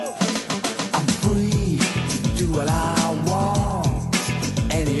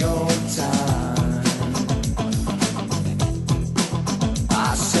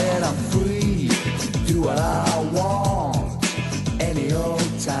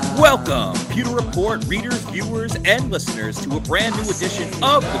Welcome, Pewter Report readers, viewers, and listeners to a brand new edition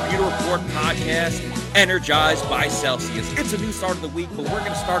of the Pewter Report podcast, energized by Celsius. It's a new start of the week, but we're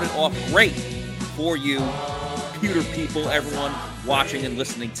going to start it off great for you, Pewter people, everyone watching and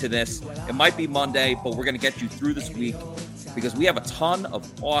listening to this. It might be Monday, but we're going to get you through this week because we have a ton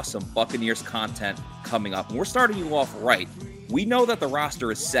of awesome Buccaneers content coming up. And we're starting you off right. We know that the roster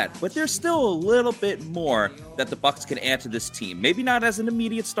is set, but there's still a little bit more that the Bucs can add to this team. Maybe not as an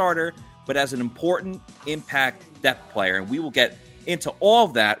immediate starter, but as an important impact depth player. And we will get into all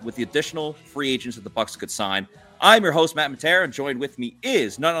of that with the additional free agents that the Bucs could sign. I'm your host, Matt Matera, and joined with me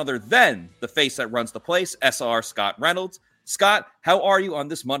is none other than the face that runs the place, SR Scott Reynolds. Scott, how are you on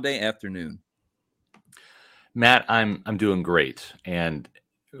this Monday afternoon? Matt, I'm doing great. And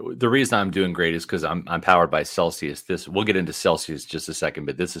the reason I'm doing great is because I'm powered by Celsius. We'll get into Celsius in just a second,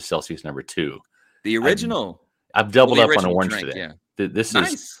 but this is Celsius number 2. The original. I've doubled up on orange drink, today. Yeah.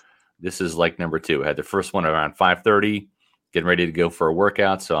 This is like number 2. I had the first one around 5:30, getting ready to go for a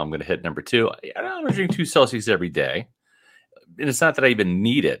workout, so I'm going to hit number 2. I don't drink 2 Celsius every day, and it's not that I even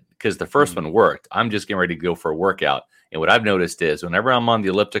need it because the first one worked. I'm just getting ready to go for a workout, and what I've noticed is whenever I'm on the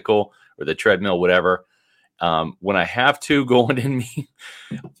elliptical or the treadmill, whatever. When I have to going in me,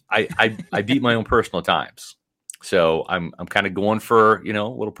 I beat my own personal times. So I'm kind of going for, a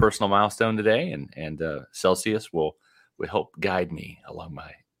little personal milestone today, and Celsius will help guide me along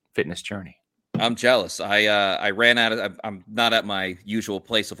my fitness journey. I'm jealous. I ran out of. I'm not at my usual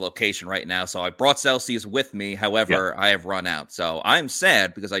place of location right now, so I brought Celsius with me. However, I have run out, so I'm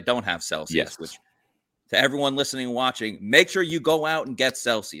sad because I don't have Celsius. Yes. Which, to everyone listening and watching, make sure you go out and get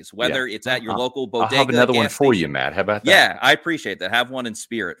Celsius, whether it's at your local bodega. I'll have another one for station. you, Matt. How about that? Yeah, I appreciate that. Have one in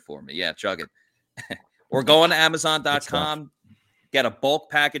spirit for me. Yeah, chug it. Or go on to Amazon.com, get a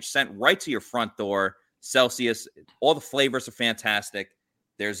bulk package sent right to your front door. Celsius, all the flavors are fantastic.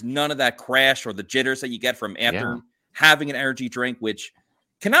 There's none of that crash or the jitters that you get from after having an energy drink, which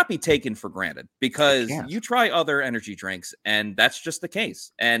cannot be taken for granted because you try other energy drinks, and that's just the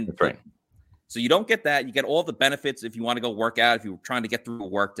case. And that's right. So you don't get that. You get all the benefits if you want to go work out, if you're trying to get through a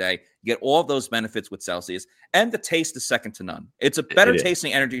work day. You get all of those benefits with Celsius. And the taste is second to none. It's a better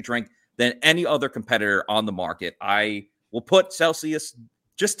tasting energy drink than any other competitor on the market. I will put Celsius,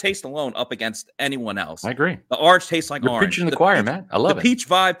 just taste alone, up against anyone else. I agree. The orange tastes like You're orange. Preaching the choir, man. I love it. The peach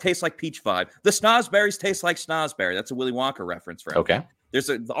vibe tastes like peach vibe. The snozberries taste like snozberry. That's a Willy Wonka reference for everyone. Okay. There's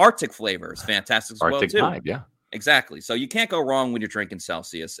the Arctic flavor is fantastic as Arctic well, too. Vibe, yeah. Exactly. So you can't go wrong when you're drinking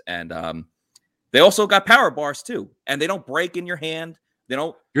Celsius. And they also got power bars too, and they don't break in your hand. They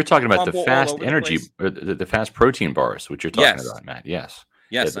don't. You're talking about the fast energy, or the fast protein bars, which you're talking about, Matt. Yes,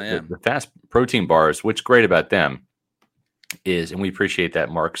 I am. The fast protein bars. What's great about them is, and we appreciate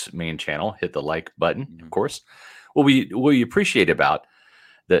that Mark's main channel. Hit the like button, of course. What we appreciate about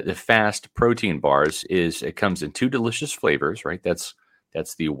the fast protein bars is it comes in 2 delicious flavors, right? That's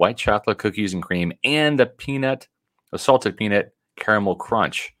the white chocolate cookies and cream and the salted peanut caramel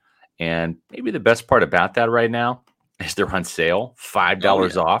crunch. And maybe the best part about that right now is they're on sale,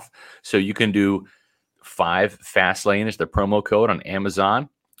 $5 off. So you can do 5 fast lane is the promo code on Amazon.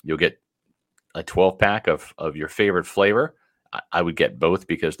 You'll get a 12-pack of your favorite flavor. I would get both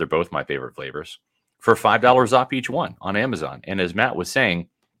because they're both my favorite flavors for $5 off each one on Amazon. And as Matt was saying,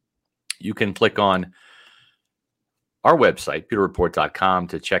 you can click on our website, pewterreport.com,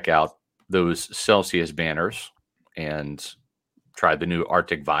 to check out those Celsius banners and try the new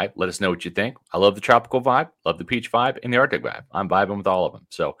Arctic Vibe. Let us know what you think. I love the tropical vibe, love the peach vibe, and the Arctic vibe. I'm vibing with all of them.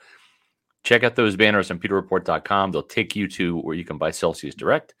 So check out those banners on pewterreport.com. They'll take you to where you can buy Celsius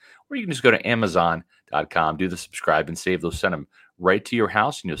direct, or you can just go to Amazon.com, do the subscribe, and save. They'll send them right to your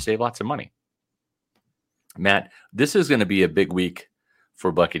house, and you'll save lots of money. Matt, this is going to be a big week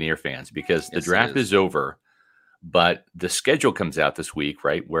for Buccaneer fans because the draft is over, but the schedule comes out this week,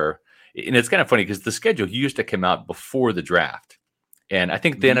 right? And it's kind of funny because the schedule used to come out before the draft. And I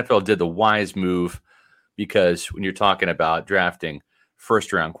think the NFL did the wise move because when you're talking about drafting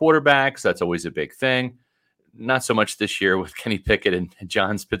first-round quarterbacks, that's always a big thing. Not so much this year with Kenny Pickett and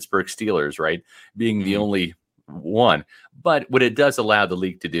John's Pittsburgh Steelers, right, being the only one. But what it does allow the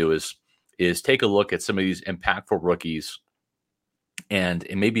league to do is take a look at some of these impactful rookies and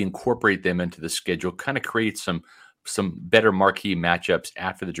maybe incorporate them into the schedule, kind of create some better marquee matchups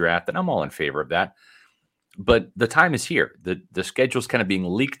after the draft. And I'm all in favor of that. But the time is here. The schedule is kind of being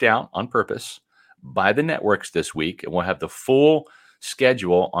leaked out on purpose by the networks this week. And we'll have the full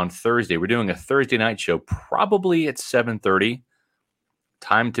schedule on Thursday. We're doing a Thursday night show, probably at 7:30.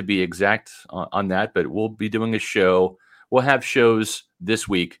 Time to be exact on that. But we'll be doing a show. We'll have shows this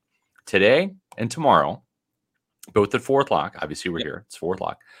week, today and tomorrow, both at 4:00. Obviously, we're here. It's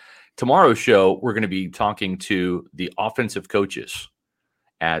 4:00. Tomorrow's show, we're going to be talking to the offensive coaches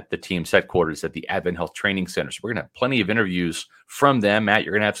at the team's headquarters at the Advent Health Training Center. So we're going to have plenty of interviews from them. Matt,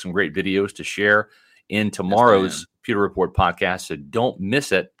 you're going to have some great videos to share in tomorrow's Pewter Report podcast, so don't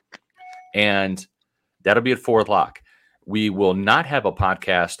miss it. And that'll be at 4:00. We will not have a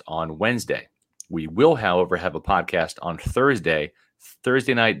podcast on Wednesday. We will, however, have a podcast on Thursday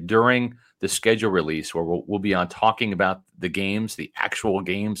night during the schedule release, where we'll be on talking about the games, the actual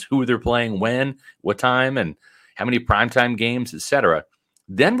games, who they're playing, when, what time, and how many primetime games, etc.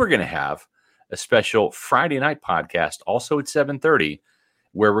 Then we're going to have a special Friday night podcast, also at 7:30,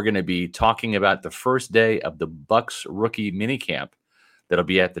 where we're going to be talking about the first day of the Bucs rookie minicamp that'll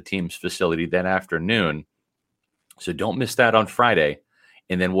be at the team's facility that afternoon. So don't miss that on Friday.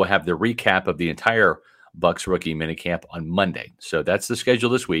 And then we'll have the recap of the entire Bucs rookie minicamp on Monday. So that's the schedule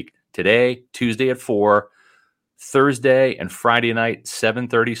this week. Today, Tuesday at 4, Thursday and Friday night,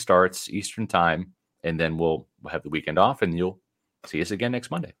 7:30 starts Eastern time. And then we'll have the weekend off, and you'll see us again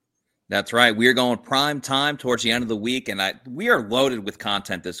next Monday. That's right. We are going prime time towards the end of the week, and we are loaded with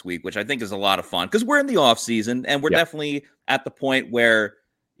content this week, which I think is a lot of fun because we're in the off season, and we're definitely at the point where,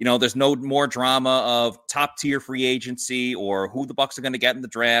 you know, there's no more drama of top tier free agency or who the Bucs are going to get in the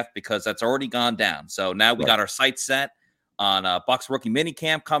draft, because that's already gone down. So now we got our sights set on Bucs rookie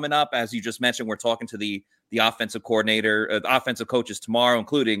minicamp coming up. As you just mentioned, we're talking to the offensive coordinator, offensive coaches tomorrow,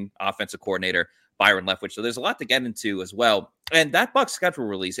 including offensive coordinator Byron Leftwich. So there's a lot to get into as well. And that Bucs schedule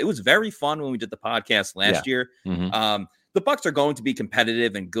release, it was very fun when we did the podcast last year. Mm-hmm. The Bucs are going to be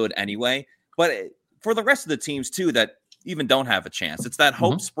competitive and good anyway, but for the rest of the teams too that even don't have a chance, it's that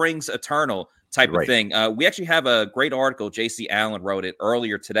hope springs eternal type of thing. We actually have a great article. JC Allen wrote it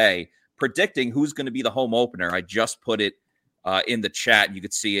earlier today, predicting who's going to be the home opener. I just put it in the chat. You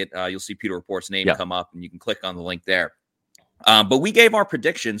could see it. You'll see Pewter Report's name come up, and you can click on the link there. But we gave our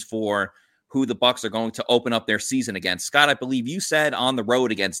predictions for who the Bucs are going to open up their season against. Scott, I believe you said on the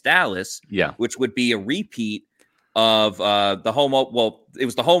road against Dallas, which would be a repeat of the home. Well, it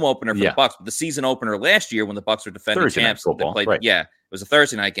was the home opener for the Bucs, but the season opener last year when the Bucs were defending champs. They played, it was a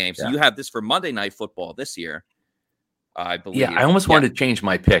Thursday night game. So you have this for Monday Night Football this year, I believe. Yeah, I almost wanted to change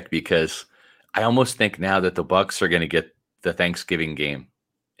my pick because I almost think now that the Bucs are going to get the Thanksgiving game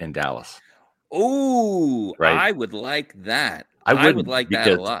in Dallas. Ooh, I would like that. I would like that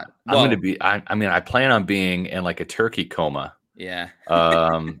a lot. I'm going to be. I plan on being in like a turkey coma. Yeah.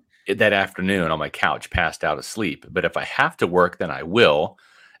 That afternoon on my couch, passed out asleep. But if I have to work, then I will.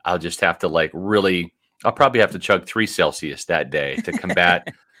 I'll just have to I'll probably have to chug 3 Celsius that day to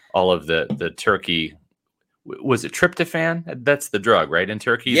combat all of the turkey. Was it tryptophan? That's the drug, right? In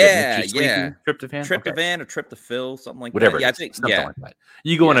turkey? Yeah. Tryptophan? Tryptophan or tryptophil, something like whatever that. Yeah, I think something like that.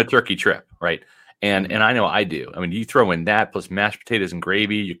 You go on a turkey trip, right? And I know I do. I mean, you throw in that plus mashed potatoes and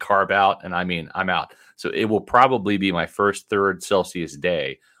gravy, you carb out, and I'm out. So it will probably be my first 3rd Celsius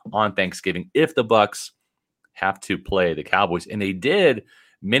day on Thanksgiving if the Bucs have to play the Cowboys. And they did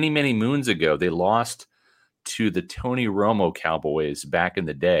many, many moons ago. They lost to the Tony Romo Cowboys back in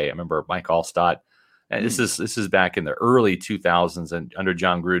the day. I remember Mike Allstott. And this is back in the early 2000s, and under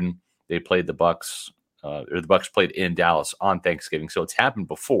John Gruden, they played the Bucs, or the Bucs played in Dallas on Thanksgiving. So it's happened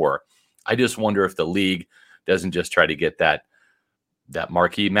before. I just wonder if the league doesn't just try to get that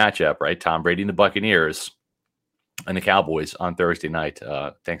marquee matchup, right? Tom Brady and the Buccaneers and the Cowboys on Thursday night,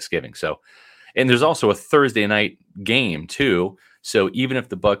 Thanksgiving. So, and there's also a Thursday night game too. So even if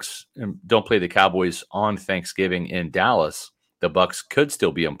the Bucs don't play the Cowboys on Thanksgiving in Dallas, the Bucs could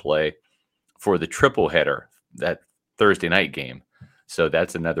still be in play for the triple header, that Thursday night game. So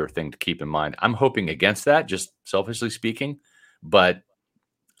that's another thing to keep in mind. I'm hoping against that, just selfishly speaking, but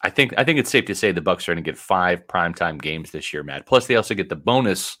I think it's safe to say the Bucs are going to get 5 primetime games this year, Matt. Plus, they also get the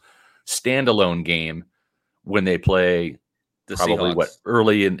bonus standalone game when they play the probably Seahawks.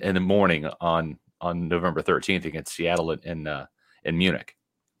 Early in the morning on November 13th against Seattle in Munich.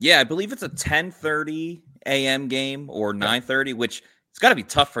 Yeah, I believe it's a 10:30 a.m. game or 9:30, which it's got to be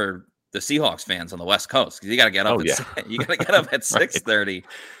tough for the Seahawks fans on the West Coast because you got to get up. You got to get up at 6:30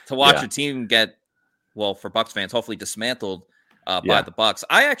 to watch your team get, well, for Bucs fans, hopefully dismantled by the Bucs.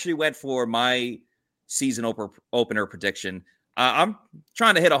 I actually went for my season opener prediction. I'm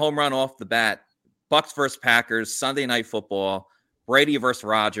trying to hit a home run off the bat. Bucs versus Packers, Sunday Night Football, Brady versus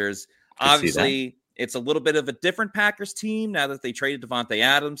Rodgers. Obviously, it's a little bit of a different Packers team now that they traded Devontae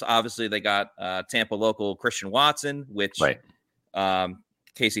Adams. Obviously, they got Tampa local Christian Watson, which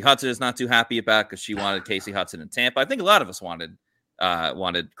Casey Hudson is not too happy about because she wanted Casey Hudson in Tampa. I think a lot of us wanted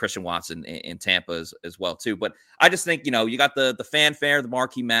Christian Watson in Tampa as well too. But I just think, you got the fanfare, the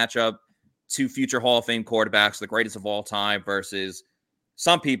marquee matchup, two future Hall of Fame quarterbacks, the greatest of all time, versus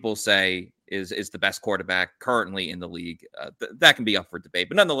some people say is the best quarterback currently in the league. That can be up for debate.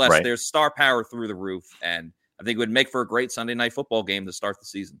 But nonetheless, there's star power through the roof. And I think it would make for a great Sunday night football game to start the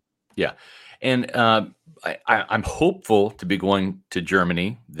season. Yeah. And I'm hopeful to be going to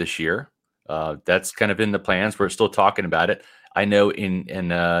Germany this year. That's kind of in the plans. We're still talking about it. I know in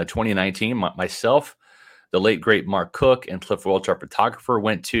 2019, myself, the late, great Mark Cook, and Cliff Welch, our photographer,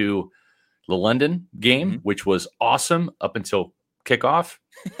 went to the London game, which was awesome up until kickoff.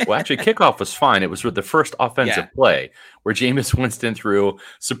 Well, actually, kickoff was fine. It was with the first offensive play where Jameis Winston threw,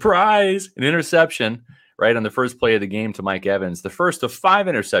 surprise, an interception right on the first play of the game to Mike Evans, the first of 5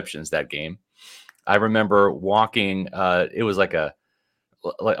 interceptions that game. I remember walking, it was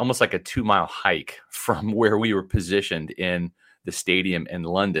almost like a 2-mile hike from where we were positioned in the stadium in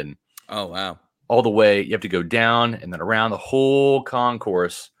London. Oh, wow. All the way, you have to go down and then around the whole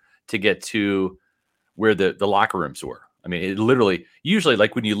concourse to get to where the locker rooms were. I mean, it literally, usually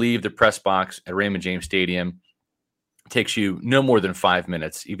like when you leave the press box at Raymond James Stadium, it takes you no more than 5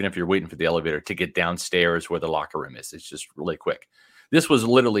 minutes, even if you're waiting for the elevator, to get downstairs where the locker room is. It's just really quick. This was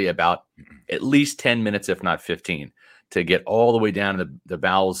literally about at least 10 minutes, if not 15, to get all the way down to the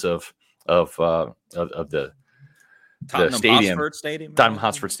bowels of the stadium. Tottenham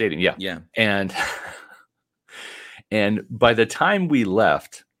Hotspur Stadium. Yeah. Yeah. And by the time we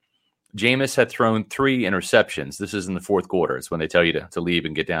left, Jameis had thrown 3 interceptions. This is in the fourth quarter. It's when they tell you to leave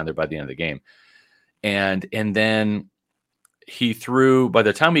and get down there by the end of the game. And then he threw, by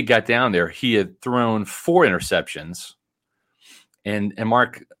the time we got down there, he had thrown 4 interceptions. And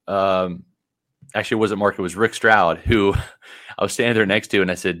Mark, actually it wasn't Mark, it was Rick Stroud, who I was standing there next to,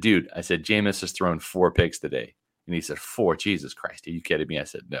 and I said, dude, Jameis has thrown 4 picks today. And he said, 4? Jesus Christ, are you kidding me? I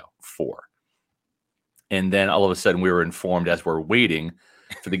said, no, 4. And then all of a sudden we were informed as we're waiting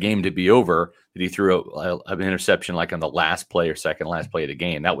for the game to be over that he threw an interception like on the last play or second last play of the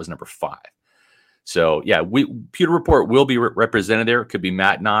game. That was number 5. So, yeah, Pewter Report will be represented there. It could be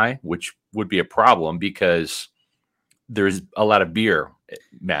Matt and I, which would be a problem because there's a lot of beer,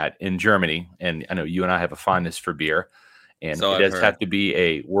 Matt, in Germany. And I know you and I have a fondness for beer. And so it does have to be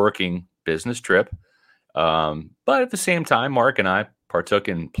a working business trip. But at the same time, Mark and I partook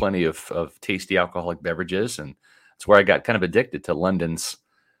in plenty of tasty alcoholic beverages. And that's where I got kind of addicted to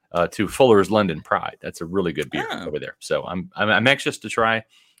to Fuller's London Pride. That's a really good beer over there. So I'm anxious to try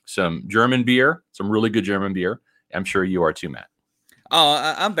some German beer, some really good German beer. I'm sure you are too, Matt.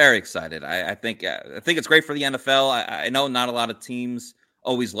 Oh, I'm very excited. I think it's great for the NFL. I know not a lot of teams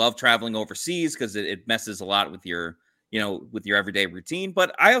always love traveling overseas because it messes a lot with your everyday routine.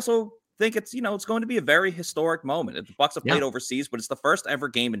 But I also think it's going to be a very historic moment. The Bucs have played overseas, but it's the first ever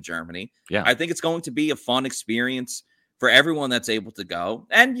game in Germany. Yeah, I think it's going to be a fun experience for everyone that's able to go.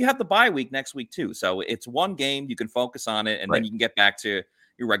 And you have the bye week next week too, so it's one game. You can focus on it, and then you can get back to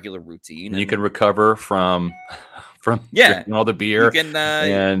your regular routine. And you can recover from drinking all the beer. You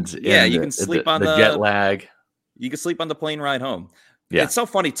can, you can sleep on the jet lag. You can sleep on the plane ride home. Yeah. It's so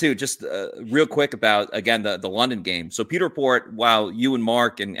funny too, just real quick about, again, the London game. So Pewter Report, while you and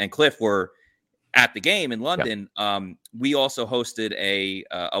Mark and Cliff were at the game in London, we also hosted a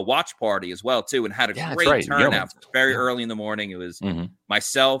watch party as well too, and had a great turnout. Very early in the morning. It was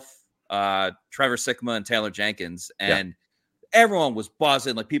myself, Trevor Sikkema, and Taylor Jenkins, and everyone was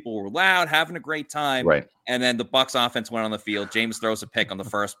buzzing. Like, people were loud, having a great time. Right. And then the Bucs offense went on the field. Jameis throws a pick on the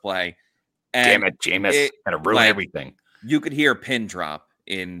first play. And damn it, Jameis. Kind of ruined everything. You could hear a pin drop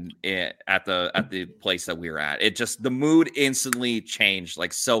at the place that we were at. It just, the mood instantly changed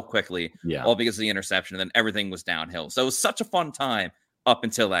like so quickly. Yeah. All because of the interception, and then everything was downhill. So it was such a fun time up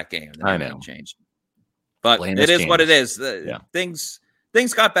until that game. I know. Changed. But it is what it is.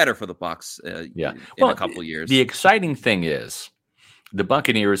 Things got better for the Bucs in a couple of years. The exciting thing is the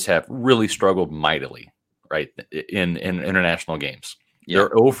Buccaneers have really struggled mightily, right, in international games. They're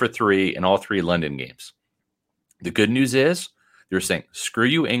 0 for 3 in all 3 London games. The good news is they're saying, screw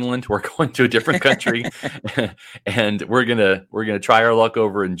you, England. We're going to a different country, and we're gonna try our luck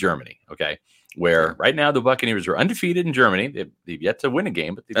over in Germany, okay? Where right now the Buccaneers are undefeated in Germany. They've yet to win a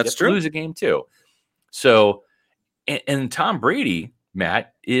game, but they've yet to lose a game too. So, and Tom Brady,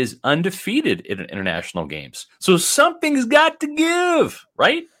 Matt, is undefeated in international games. So something's got to give,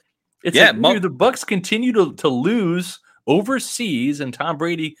 right? It's the Bucs continue to lose overseas, and Tom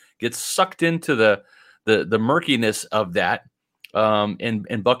Brady gets sucked into the murkiness of that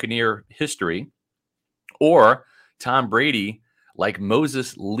in Buccaneer history, or Tom Brady, like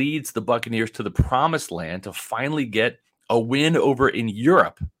Moses, leads the Buccaneers to the promised land to finally get a win over in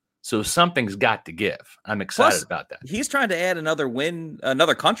Europe, So something's got to give. I'm excited about that. He's trying to add another win,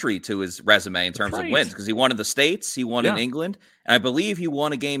 another country to his resume in terms of wins, because he won in the States, he won in England, and I believe he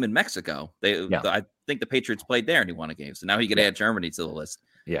won a game in Mexico. I think the Patriots played there and he won a game. So now he could add Germany to the list.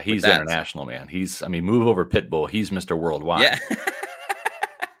 Yeah, he's international, man. Move over Pitbull. He's Mr. Worldwide. Yeah.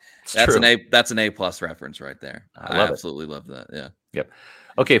 That's an A+ reference right there. I absolutely love that. Yeah. Yep.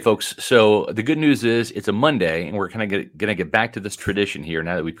 Okay, folks. So the good news is it's a Monday, and we're kind of going to get back to this tradition here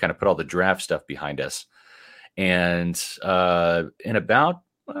now that we've kind of put all the draft stuff behind us. And in about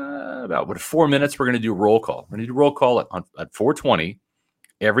 4 minutes, we're going to do roll call. We're going to do roll call at 4:20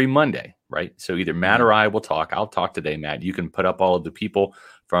 every Monday, right? So either Matt or I will talk. I'll talk today, Matt. You can put up all of the people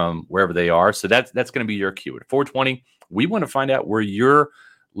from wherever they are. So that's going to be your cue. At 4:20, we want to find out where you're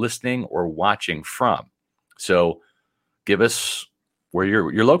listening or watching from. So give us where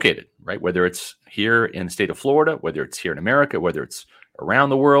you're located, right? Whether it's here in the state of Florida, whether it's here in America, whether it's around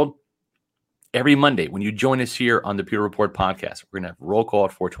the world. Every Monday, when you join us here on the Pewter Report podcast, we're going to have roll call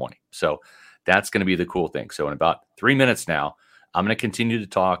at 4:20. So that's going to be the cool thing. So in about 3 minutes now, I'm going to continue to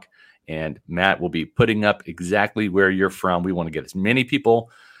talk, and Matt will be putting up exactly where you're from. We want to get as many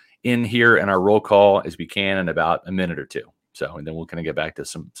people in here in our roll call as we can in about a minute or two. So, and then we'll kind of get back to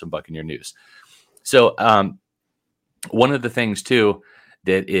some Buccaneer news. So, one of the things too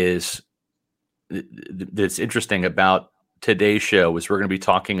that's interesting about today's show is we're going to be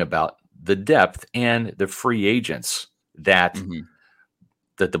talking about the depth and the free agents that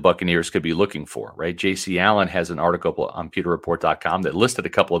the Buccaneers could be looking for, right? JC Allen has an article on pewterreport.com that listed a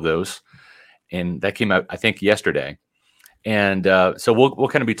couple of those, and that came out, I think, yesterday. And so we'll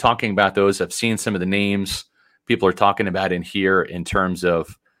kind of be talking about those. I've seen some of the names people are talking about in here in terms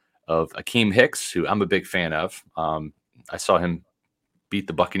of Akeem Hicks, who I'm a big fan of. I saw him beat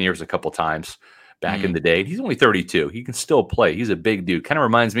the Buccaneers a couple times back in the day. He's only 32. He can still play. He's a big dude. Kind of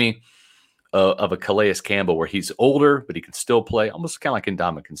reminds me of a Calais Campbell, where he's older, but he can still play, almost kind of like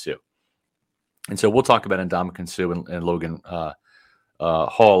Ndamukong Suh. And so we'll talk about Ndamukong Suh and Logan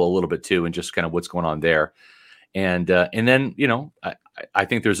Hall a little bit too, and just kind of what's going on there. And then, I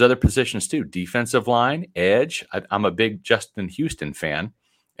think there's other positions too. Defensive line, edge. I'm a big Justin Houston fan.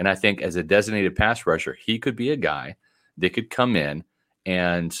 And I think as a designated pass rusher, he could be a guy that could come in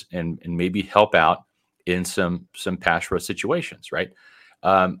and maybe help out in some pass rush situations, right?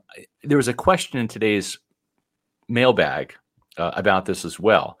 There was a question in today's mailbag about this as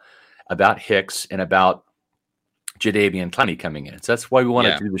well, about Hicks and about Jadeveon Clowney coming in. So that's why we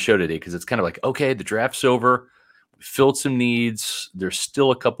wanted to do the show today, because it's kind of like, okay, the draft's over. We filled some needs. There's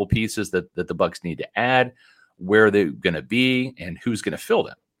still a couple pieces that the Bucs need to add. Where are they going to be and who's going to fill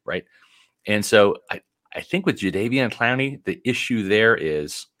them, right? And so I think with Jadeveon Clowney, the issue there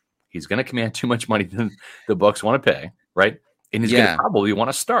is he's going to command too much money than the Bucs want to pay, right? And he's going to probably want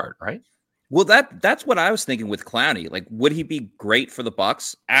to start, right? Well, that's what I was thinking with Clowney. Like, would he be great for the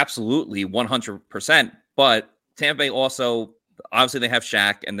Bucs? Absolutely, 100%. But Tampa Bay also, obviously, they have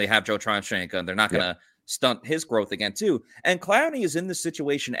Shaq and they have Joe Tryon-Shoyinka, and they're not going to stunt his growth again, too. And Clowney is in this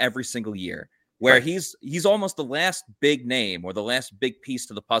situation every single year, where he's almost the last big name or the last big piece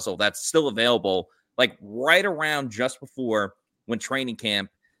to the puzzle that's still available, like right around just before when training camp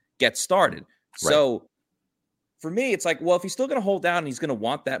gets started. Right. So for me, it's like, well, if he's still going to hold down and he's going to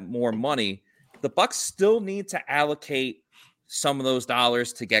want that more money, the Bucs still need to allocate some of those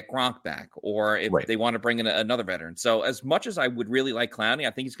dollars to get Gronk back, or if they want to bring in another veteran. So as much as I would really like Clowney,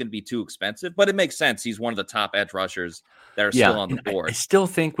 I think he's going to be too expensive, but it makes sense. He's one of the top edge rushers that are still on the board. I still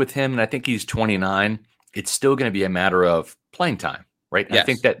think with him, and I think he's 29, it's still going to be a matter of playing time, right? Yes. I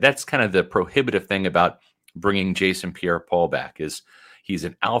think that's kind of the prohibitive thing about bringing Jason Pierre-Paul back is he's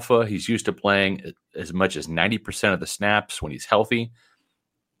an alpha. He's used to playing as much as 90% of the snaps when he's healthy.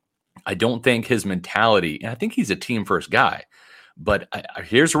 I don't think his mentality, and I think he's a team first guy, but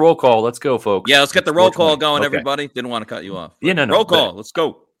here's a roll call. Let's go, folks. Yeah, let's get the roll call going, everybody. Didn't want to cut you off. Yeah, no. Roll call. Let's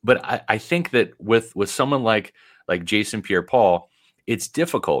go. But I think that with someone like Jason Pierre-Paul, it's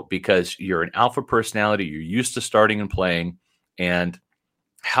difficult because you're an alpha personality. You're used to starting and playing. And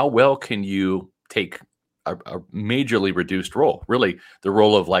how well can you take a majorly reduced role, really the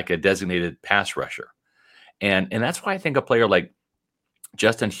role of like a designated pass rusher? And that's why I think a player like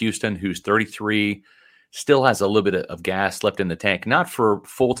Justin Houston, who's 33, still has a little bit of gas left in the tank, not for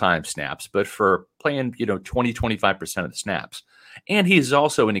full-time snaps, but for playing, 20, 25% of the snaps. And he's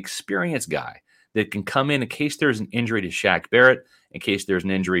also an experienced guy that can come in case there's an injury to Shaq Barrett, in case there's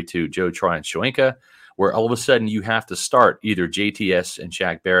an injury to Joe Tryon-Shoyinka, where all of a sudden you have to start either JTS and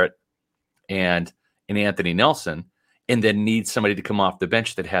Shaq Barrett and Anthony Nelson, and then need somebody to come off the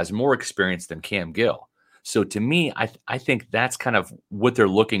bench that has more experience than Cam Gill. So to me, I think that's kind of what they're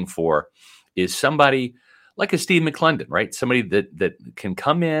looking for, is somebody like a Steve McClendon, right? Somebody that can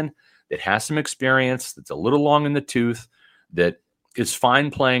come in, that has some experience, that's a little long in the tooth, that is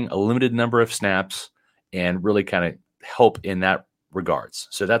fine playing a limited number of snaps and really kind of help in that regards.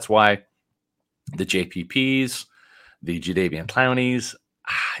 So that's why the JPPs, the Jadeveon Clowneys,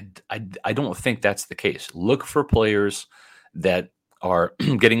 I don't think that's the case. Look for players that are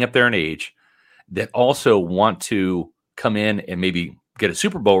getting up there in age that also want to come in and maybe get a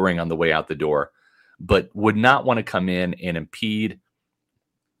Super Bowl ring on the way out the door, but would not want to come in and impede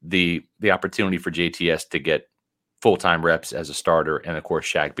the opportunity for JTS to get full-time reps as a starter. And of course,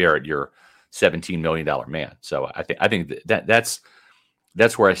 Shaq Barrett, your $17 million man. So I think that's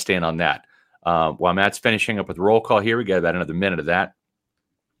where I stand on that. While Matt's finishing up with roll call here, we got about another minute of that.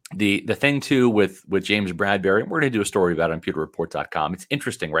 The thing too with James Bradberry, we're going to do a story about it on pewterreport.com. It's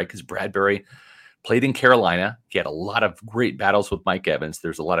interesting, right? Because Bradberry played in Carolina. He had a lot of great battles with Mike Evans.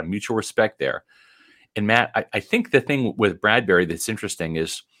 There's a lot of mutual respect there. And Matt, I think the thing with Bradberry that's interesting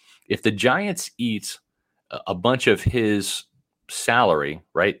is if the Giants eat a bunch of his salary,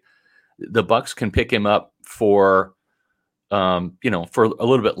 right, the Bucs can pick him up for for a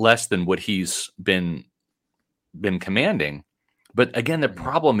little bit less than what he's been commanding. But again, the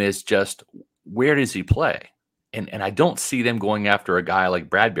problem is just, where does he play? And I don't see them going after a guy like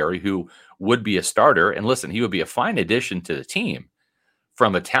Bradberry, who would be a starter. And listen, he would be a fine addition to the team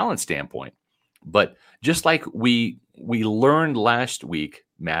from a talent standpoint. But just like we learned last week,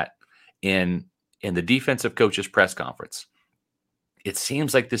 Matt, in the defensive coaches press conference, it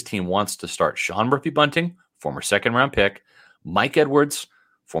seems like this team wants to start Sean Murphy-Bunting, former second-round pick, Mike Edwards,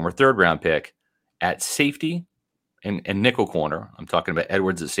 former third-round pick, at safety and nickel corner. I'm talking about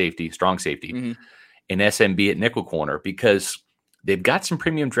Edwards at safety, strong safety, and SMB at nickel corner, because they've got some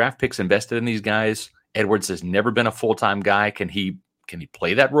premium draft picks invested in these guys. Edwards has never been a full-time guy. Can he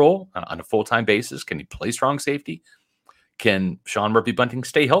play that role on a full-time basis? Can he play strong safety? Can Sean Murphy-Bunting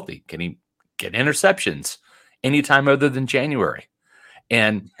stay healthy? Can he get interceptions anytime other than January?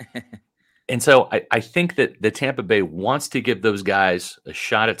 And so I think that the Tampa Bay wants to give those guys a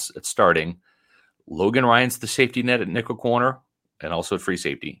shot at starting. Logan Ryan's the safety net at nickel corner and also free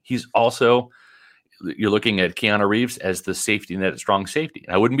safety. He's also, you're looking at Keanu Reeves as the safety net at strong safety.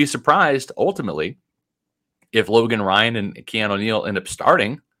 And I wouldn't be surprised ultimately if Logan Ryan and Keanu Neal end up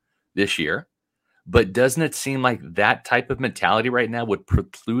starting this year. But doesn't it seem like that type of mentality right now would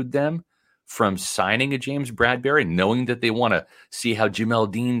preclude them from signing a James Bradberry, knowing that they want to see how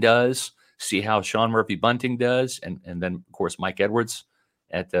Jamel Dean does, see how Sean Murphy-Bunting does, and then, of course, Mike Edwards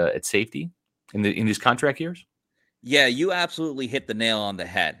at safety in these contract years? Yeah, you absolutely hit the nail on the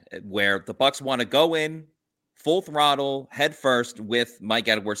head, where the Bucs want to go in full throttle, head first, with Mike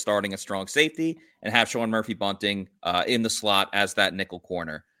Edwards starting a strong safety and have Sean Murphy-Bunting in the slot as that nickel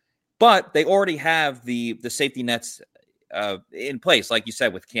corner. But they already have the safety nets in place, like you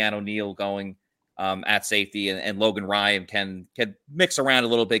said, with Keanu Neal going at safety, and Logan Ryan can mix around a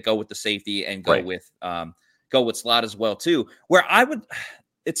little bit, go with the safety, and go with slot as well too. Where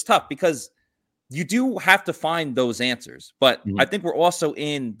it's tough because you do have to find those answers, but I think we're also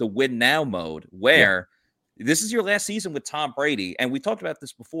in the win now mode where this is your last season with Tom Brady, and we talked about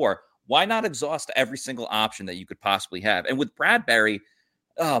this before. Why not exhaust every single option that you could possibly have? And with Bradberry,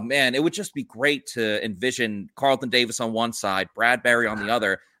 oh man, it would just be great to envision Carlton Davis on one side, Bradberry on the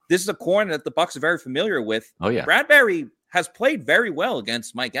other. This is a corner that the Bucs are very familiar with. Oh yeah, Bradberry has played very well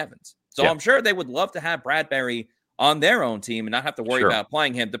against Mike Evans, so I'm sure they would love to have Bradberry on their own team and not have to worry about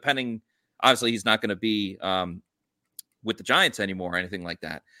playing him. Depending, obviously, he's not going to be with the Giants anymore or anything like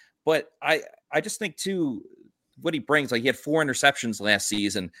that. But I just think too, what he brings, like he had 4 interceptions last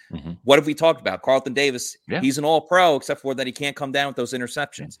season. What have we talked about? Carlton Davis, he's an all-pro, except for that he can't come down with those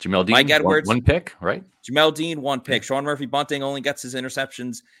interceptions. Jamel Dean, Mike Edwards, one pick, right? Jamel Dean, 1 pick. Sean Murphy-Bunting only gets his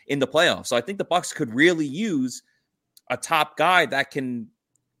interceptions in the playoffs. So I think the Bucs could really use a top guy that can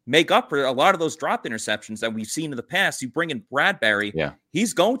make up for a lot of those dropped interceptions that we've seen in the past. You bring in Bradberry,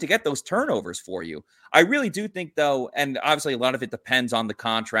 he's going to get those turnovers for you. I really do think, though, and obviously a lot of it depends on the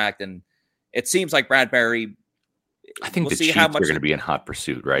contract, and it seems like Bradberry, I think the Chiefs are going to be in hot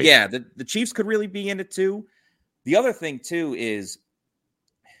pursuit, right? Yeah, the Chiefs could really be in it too. The other thing too is,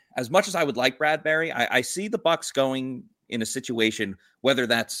 as much as I would like Bradberry, I see the Bucs going in a situation, whether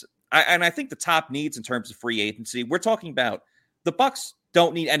that's, and I think the top needs in terms of free agency, we're talking about the Bucs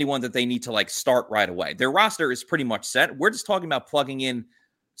don't need anyone that they need to like start right away. Their roster is pretty much set. We're just talking about plugging in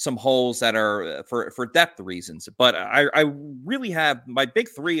some holes that are for depth reasons. But I really have my big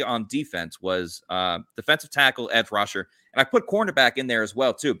three on defense was defensive tackle, edge rusher, and I put cornerback in there as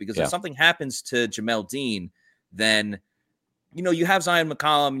well too, because if something happens to Jamel Dean, then you have Zion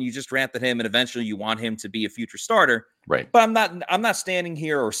McCollum, and you just drafted him, and eventually you want him to be a future starter. Right. But I'm not standing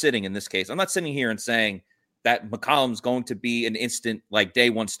here, or sitting in this case, I'm not sitting here and saying that McCollum's going to be an instant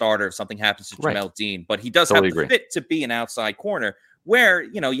day one starter if something happens to Jamel Dean. But he does have the fit to be an outside corner, where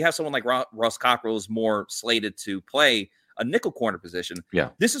you have someone like Ross Cockrell is more slated to play a nickel corner position. Yeah.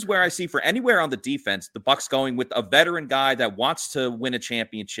 This is where I see for anywhere on the defense, the Bucs going with a veteran guy that wants to win a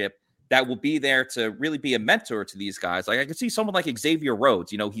championship, that will be there to really be a mentor to these guys. Like I can see someone like Xavier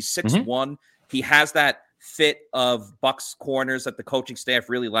Rhodes. He's 6'1". He has that fit of Bucs corners that the coaching staff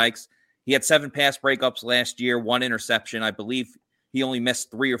really likes. He had 7 pass breakups last year, 1 interception. I believe he only missed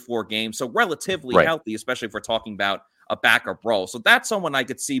 3 or 4 games. So relatively healthy, especially if we're talking about a backup role. So that's someone I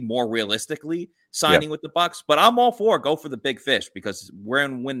could see more realistically signing with the Bucs. But I'm all for go for the big fish, because we're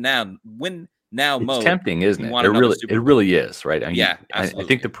in win now it's mode. Tempting, isn't it? It really is, right? I mean, I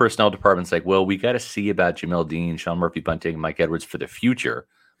think the personnel department's like, well, we got to see about Jamel Dean, Sean Murphy-Bunting, Mike Edwards for the future.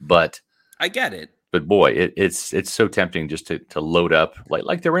 But I get it. But boy, it's so tempting just to load up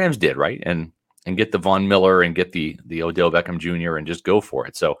like the Rams did, right? And get the Von Miller and get the Odell Beckham Jr. and just go for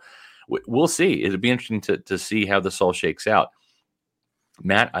it. So we'll see. It'll be interesting to see how this all shakes out.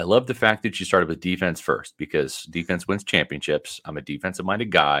 Matt, I love the fact that you started with defense first, because defense wins championships. I'm a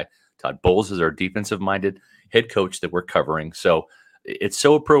defensive-minded guy. Todd Bowles is our defensive-minded head coach that we're covering. So it's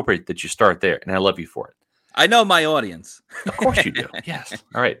so appropriate that you start there, and I love you for it. I know my audience. Of course you do. Yes.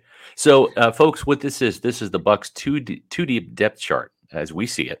 All right. So, folks, what this is the Bucs two deep depth chart as we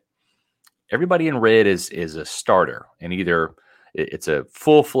see it. Everybody in red is a starter, and either it's a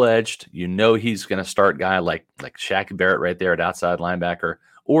full-fledged, he's going to start guy like Shaq Barrett right there at outside linebacker,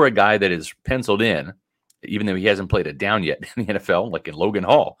 or a guy that is penciled in, even though he hasn't played it down yet in the NFL, like in Logan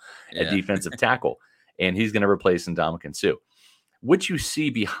Hall at defensive tackle, and he's going to replace Ndamukong Suh. What you see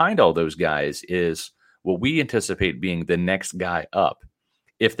behind all those guys is what we anticipate being the next guy up.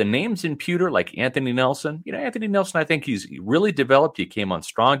 If the name's in pewter, like Anthony Nelson, Anthony Nelson, I think he's really developed. He came on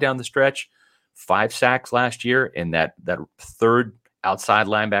strong down the stretch, 5 sacks last year in that third outside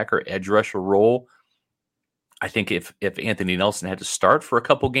linebacker edge rusher role. I think if Anthony Nelson had to start for a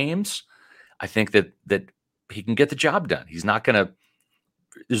couple games, I think that he can get the job done. There's not going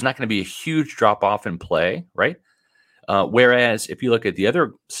to be a huge drop off in play, right? Whereas if you look at the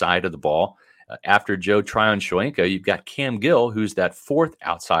other side of the ball, after Joe Tryon-Shoyinka, you've got Cam Gill, who's that 4th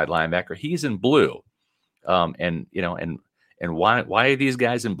outside linebacker. He's in blue, and why are these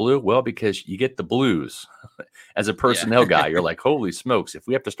guys in blue? Well, because you get the blues as a personnel guy. You're like, holy smokes! If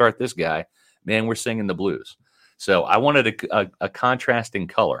we have to start this guy, man, we're singing the blues. So I wanted a contrasting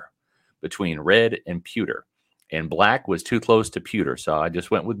color between red and pewter, and black was too close to pewter, so I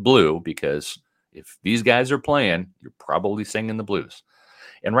just went with blue, because if these guys are playing, you're probably singing the blues.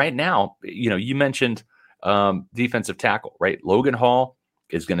 And right now, you mentioned defensive tackle, right? Logan Hall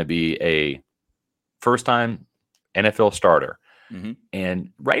is going to be a first-time NFL starter. Mm-hmm.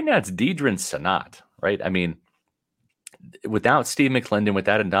 And right now it's Deidrin Senat, right? I mean, without Steve McClendon,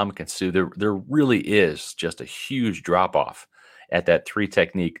 without Ndamukong Suh, there really is just a huge drop-off at that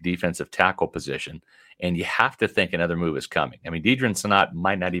 3-technique defensive tackle position. And you have to think another move is coming. I mean, Deidrin Senat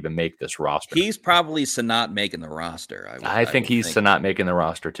might not even make this roster. He's probably Senat making the roster. I think he's Senat making the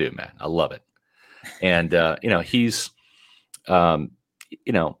roster too, man. I love it. And, he's, I'd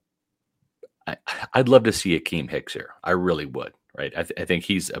love to see Akeem Hicks here. I really would, right? I think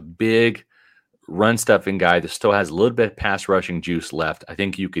he's a big run-stuffing guy that still has a little bit of pass-rushing juice left. I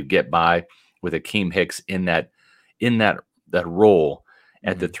think you could get by with Akeem Hicks in that role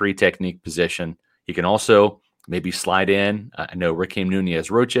at the 3-technique position. He can also maybe slide in. I know Rakeem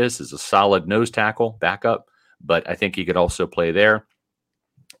Nunez-Roches is a solid nose tackle backup, but I think he could also play there.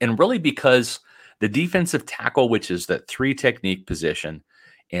 And really, because the defensive tackle, which is that 3-technique position,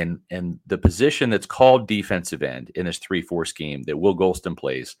 and the position that's called defensive end in this 3-4 scheme that Will Golston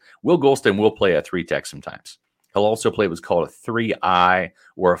plays, Will Golston will play a 3-tech sometimes. He'll also play what's called a 3-eye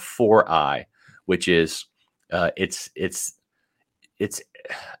or a 4-eye, which is it's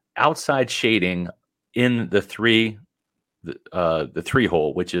outside shading in the 3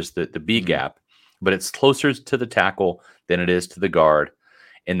 hole, which is the B gap, but it's closer to the tackle than it is to the guard.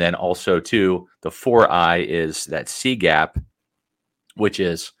 And then also too, the 4-eye is that C gap, which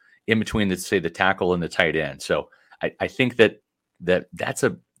is in between the tackle and the tight end. So I think that's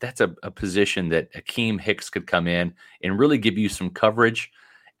a position that Akeem Hicks could come in and really give you some coverage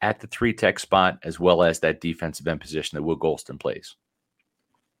at the 3-tech spot, as well as that defensive end position that Will Golston plays.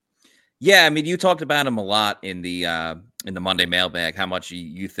 Yeah, I mean, you talked about him a lot in the Monday mailbag, how much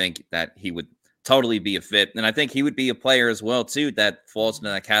you think that he would totally be a fit. And I think he would be a player as well, too, that falls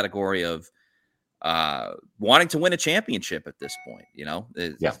into that category of wanting to win a championship at this point. You know,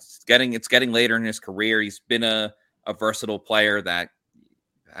 it's getting later in his career. He's been a versatile player that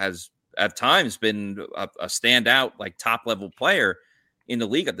has at times been a standout, like top level player in the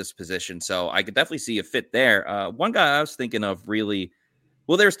league at this position. So I could definitely see a fit there. One guy I was thinking of really,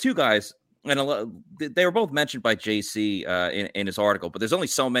 well, there's two guys, and they were both mentioned by JC in his article, but there's only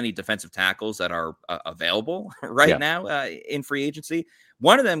so many defensive tackles that are available right now in free agency.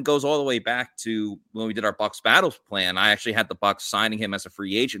 One of them goes all the way back to when we did our Bucs Battles plan. I actually had the Bucs signing him as a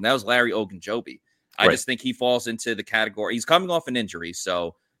free agent. That was Larry Ogunjobi. I just think he falls into the category. He's coming off an injury,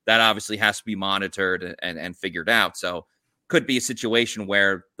 so that obviously has to be monitored and figured out. So could be a situation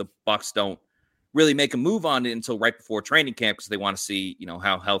where the Bucs don't really make a move on it until right before training camp because they want to see, you know,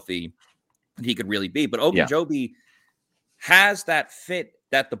 how healthy he could really be. But Ogunjobi has that fit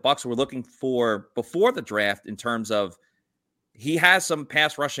that the Bucs were looking for before the draft in terms of he has some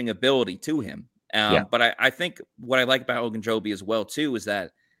pass rushing ability to him. But I think what I like about Ogunjobi as well, too, is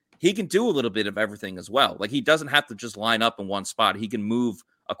that he can do a little bit of everything as well. Like, he doesn't have to just line up in one spot. He can move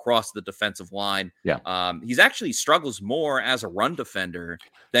across the defensive line. He's actually struggles more as a run defender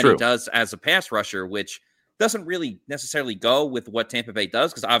than he does as a pass rusher, which doesn't really necessarily go with what Tampa Bay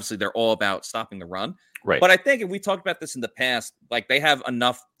does, because obviously they're all about stopping the run. But I think, if we talked about this in the past, like, they have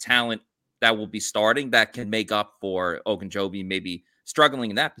enough talent that will be starting that can make up for Ogunjobi maybe struggling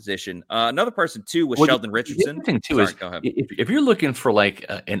in that position. Another person too was Sheldon Richardson. The thing too is, if you're looking for like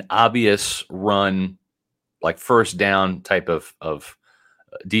an obvious run, like first down type of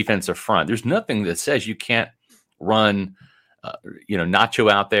defensive front, there's nothing that says you can't run,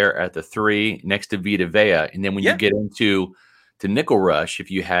 Nacho out there at the 3 next to Vita Vea, and then when you get into nickel rush,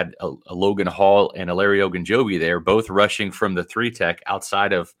 if you had a Logan Hall and a Larry Ogunjobi there, both rushing from the 3 tech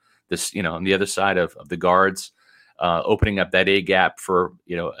outside of this, on the other side of the guards. Opening up that A gap for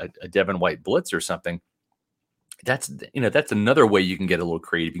a Devin White blitz or something. That's another way you can get a little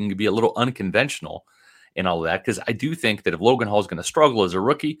creative. You can be a little unconventional in all of that, because I do think that if Logan Hall is going to struggle as a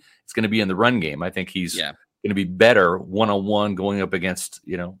rookie, it's going to be in the run game. I think he's going to be better one-on-one going up against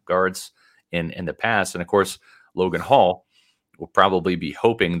guards in the pass. And of course, Logan Hall will probably be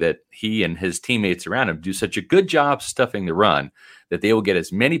hoping that he and his teammates around him do such a good job stuffing the run that they will get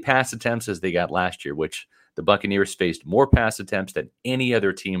as many pass attempts as they got last year, which the Buccaneers faced more pass attempts than any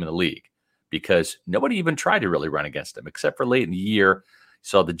other team in the league, because nobody even tried to really run against them, except for late in the year. You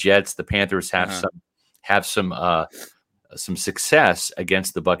saw the Jets, the Panthers have some success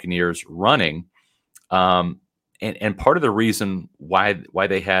against the Buccaneers running, and part of the reason why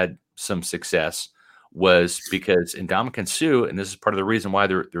they had some success was because Ndamukong Suh, and this is part of the reason why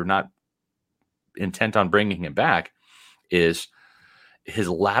they're not intent on bringing him back, is his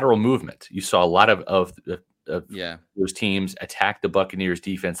lateral movement. You saw a lot of those teams attack the Buccaneers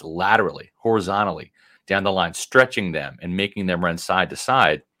defense laterally, horizontally, down the line, stretching them and making them run side to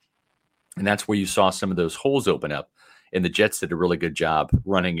side. And that's where you saw some of those holes open up. And the Jets did a really good job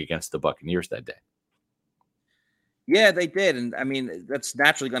running against the Buccaneers that day. Yeah, they did. And I mean, that's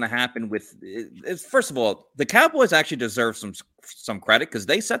naturally going to happen with, first of all, the Cowboys actually deserve some credit, because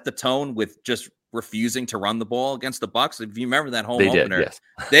they set the tone with just refusing to run the ball against the Bucs. If you remember that home opener,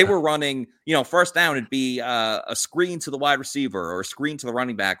 they were running, first down, it'd be a screen to the wide receiver or a screen to the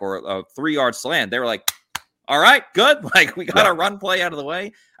running back or a 3-yard slant. They were like, all right, good. Like, we got a run play out of the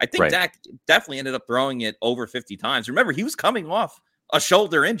way. I think Dak definitely ended up throwing it over 50 times. Remember, he was coming off a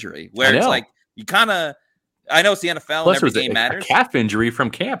shoulder injury where it's like, you kind of, I know it's the NFL and every game matters. A calf injury from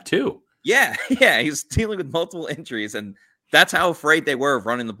camp too. Yeah. He's dealing with multiple injuries, and that's how afraid they were of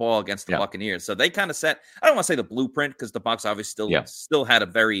running the ball against the Buccaneers. So they kind of set, I don't want to say the blueprint, because the Bucs obviously still had a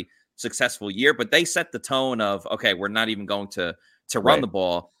very successful year, but they set the tone of, okay, we're not even going to run the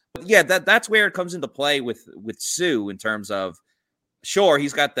ball. But yeah, that's where it comes into play with Suh, in terms of, sure,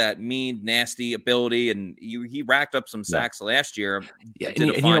 he's got that mean, nasty ability, and he racked up some sacks last year. Did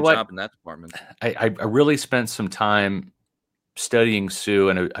a fine job in that department. I really spent some time studying Suh,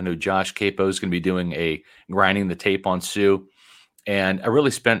 and I know Josh Capo is going to be doing a grinding the tape on Suh, and I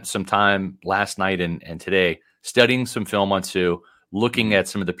really spent some time last night and today studying some film on Suh, looking at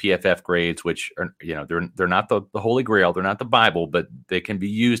some of the PFF grades, which are, they're not the Holy Grail, they're not the Bible, but they can be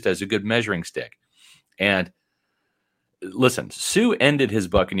used as a good measuring stick. And listen, Suh ended his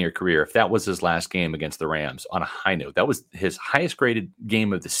Buccaneer career, if that was his last game against the Rams, on a high note. That was his highest graded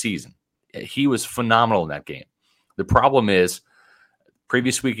game of the season. He was phenomenal in that game. The problem is,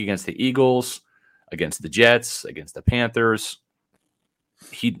 previous week against the Eagles, against the Jets, against the Panthers,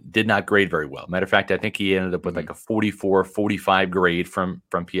 he did not grade very well. Matter of fact, I think he ended up with like a 44, 45 grade from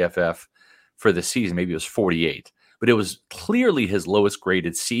PFF for the season. Maybe it was 48, but it was clearly his lowest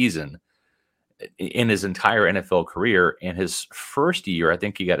graded season in his entire NFL career. And his first year, I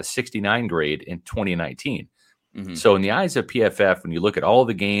think he got a 69 grade in 2019. So in the eyes of PFF, when you look at all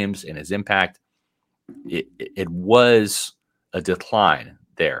the games and his impact, it was a decline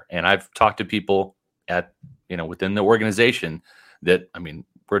there. And I've talked to people at, within the organization that, I mean,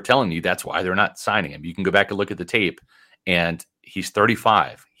 we're telling you that's why they're not signing him. You can go back and look at the tape, and he's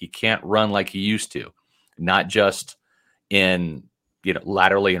 35. He can't run like he used to, not just in,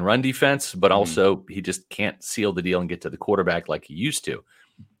 laterally in run defense, but also he just can't seal the deal and get to the quarterback like he used to.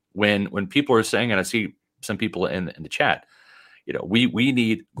 When people are saying, and I see some people in the chat, we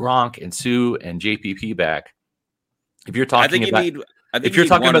need Gronk and Sue and JPP back. If you're talking about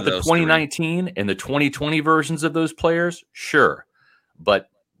the 2019 and the 2020 versions of those players, sure. But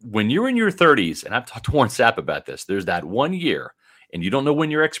when you're in your 30s, and I've talked to Warren Sapp about this, there's that 1 year, and you don't know when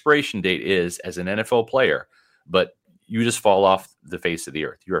your expiration date is as an NFL player, but you just fall off the face of the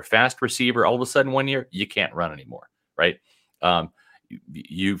earth. You're a fast receiver. All of a sudden, 1 year, you can't run anymore, right?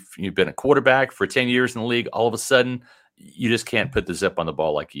 You've been a quarterback for 10 years in the league. All of a sudden, you just can't put the zip on the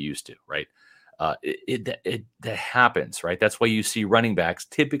ball like you used to, right? That happens, right? That's why you see running backs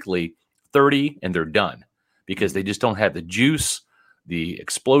typically 30 and they're done because they just don't have the juice, the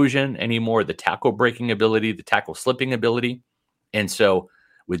explosion anymore, the tackle breaking ability, the tackle slipping ability. And so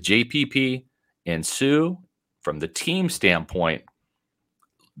with JPP and Sue, from the team standpoint,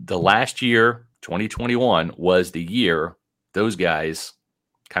 the last year, 2021, was the year those guys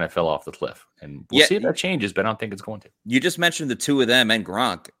kind of fell off the cliff. And we'll see if that changes, but I don't think it's going to. You just mentioned the two of them and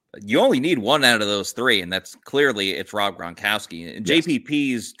Gronk. You only need one out of those three, and that's clearly it's Rob Gronkowski. And yes.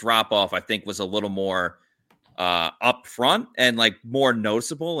 JPP's drop-off, I think, was a little more up front and like more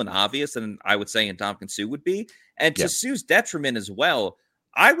noticeable and obvious than I would say Ndamukong Suh would be. And to Suh's detriment as well,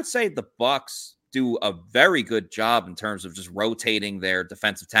 I would say the Bucs do a very good job in terms of just rotating their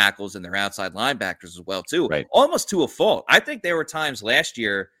defensive tackles and their outside linebackers as well, too. Right. Almost to a fault. I think there were times last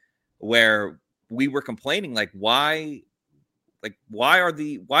year where we were complaining, why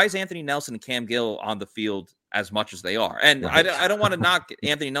is Anthony Nelson and Cam Gill on the field as much as they are? And right. I don't want to knock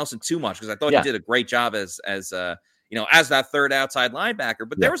Anthony Nelson too much because I thought he did a great job as that third outside linebacker.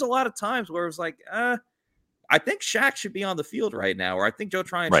 But there was a lot of times where it was like, I think Shaq should be on the field right now, or I think Joe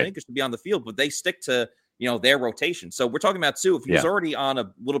Tryon-Shoyinka should be on the field, but they stick to, their rotation. So we're talking about Suh. If he was already on a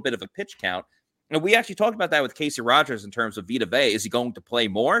little bit of a pitch count, and we actually talked about that with Casey Rogers in terms of Vita Vea. Is he going to play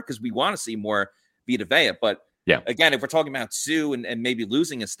more? Because we want to see more Vita Vea. But again, if we're talking about Suh and maybe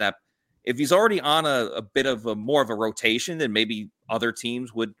losing a step, if he's already on a bit of more of a rotation than maybe other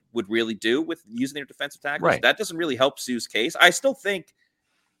teams would really do with using their defensive tackles, that doesn't really help Suh's case. I still think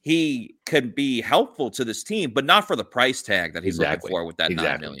he could be helpful to this team, but not for the price tag that he's looking for with that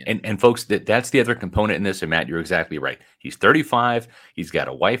 $9 million. And folks, that's the other component in this. And Matt, you're exactly right. He's 35. He's got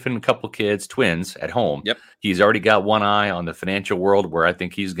a wife and a couple kids, twins at home. Yep. He's already got one eye on the financial world where I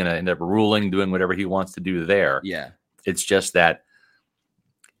think he's going to end up ruling, doing whatever he wants to do there. Yeah. It's just that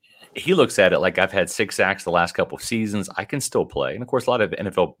he looks at it like I've had 6 sacks the last couple of seasons. I can still play. And of course, a lot of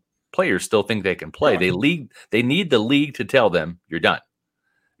NFL players still think they can play. Right. They need the league to tell them you're done.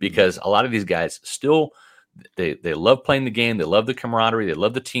 Because a lot of these guys still, they love playing the game. They love the camaraderie. They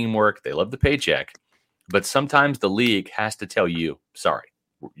love the teamwork. They love the paycheck. But sometimes the league has to tell you, sorry,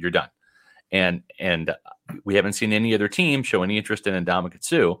 you're done. And we haven't seen any other team show any interest in Ndamukong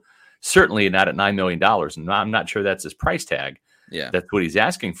Suh. Certainly not at $9 million. And I'm not sure that's his price tag. Yeah, that's what he's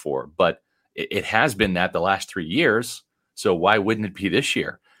asking for. But it has been that the last 3 years. So why wouldn't it be this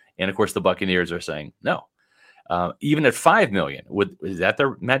year? And of course, the Buccaneers are saying no. Even at $5 million, is that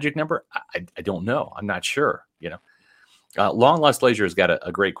their magic number? I don't know. I'm not sure. Long Lost Leisure has got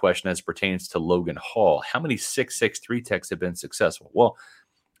a great question as pertains to Logan Hall. How many 6'6" 3-techs have been successful? Well,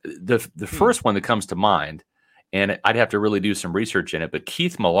 the first one that comes to mind, and I'd have to really do some research in it, but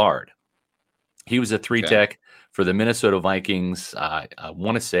Keith Millard. He was a 3-tech for the Minnesota Vikings. I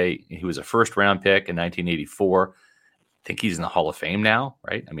want to say he was a first-round pick in 1984. I think he's in the Hall of Fame now,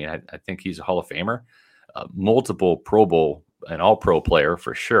 right? I mean, I think he's a Hall of Famer. Multiple Pro Bowl and All-Pro player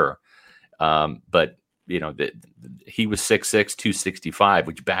for sure. But, he was 6'6", 265,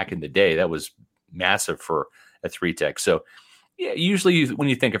 which back in the day, that was massive for a 3-tech. So, usually when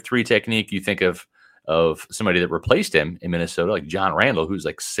you think of 3 technique, you think of somebody that replaced him in Minnesota, like John Randall, who's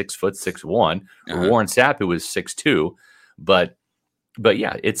like 6 foot 6'1", or Warren Sapp, who was 6'2". But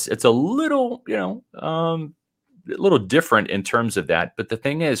yeah, it's a little, a little different in terms of that. But the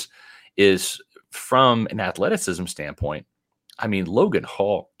thing is from an athleticism standpoint, I mean, Logan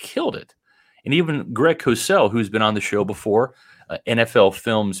Hall killed it. And even Greg Cosell, who's been on the show before, NFL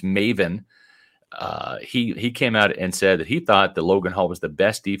Films maven, he came out and said that he thought that Logan Hall was the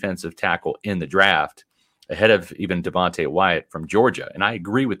best defensive tackle in the draft, ahead of even Devontae Wyatt from Georgia. And I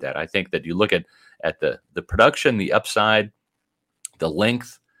agree with that. I think that you look at the production, the upside, the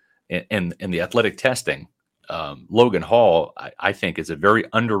length, and the athletic testing, Logan Hall, I think, is a very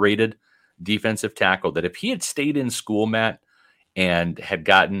underrated defensive tackle that if he had stayed in school, Matt, and had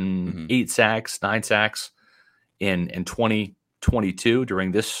gotten 8 sacks, 9 sacks in 2022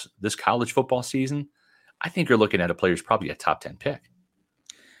 during this college football season, I think you're looking at a player who's probably a top 10 pick.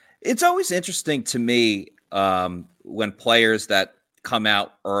 It's always interesting to me when players that come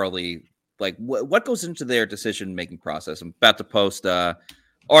out early, like what goes into their decision-making process. I'm about to post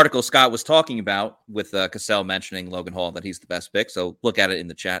article Scott was talking about with Cassell mentioning Logan Hall, that he's the best pick. So look at it in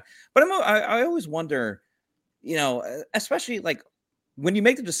the chat. But I always wonder, especially like when you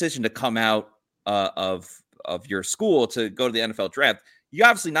make the decision to come out of your school to go to the NFL draft, you're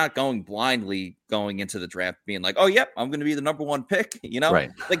obviously not going blindly going into the draft being like, oh, yep, I'm going to be the number 1 pick,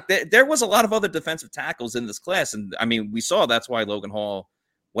 Right. Like there was a lot of other defensive tackles in this class. And I mean, we saw that's why Logan Hall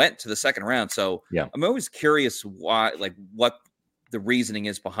went to the second round. So yeah, I'm always curious why, like what the reasoning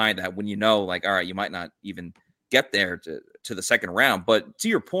is behind that when like, all right, you might not even get there to the second round. But to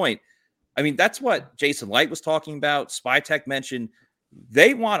your point, I mean, that's what Jason Light was talking about. SpyTech mentioned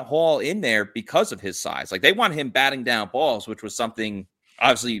they want Hall in there because of his size. Like they want him batting down balls, which was something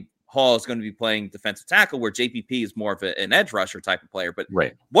obviously Hall is going to be playing defensive tackle where JPP is more of an edge rusher type of player. But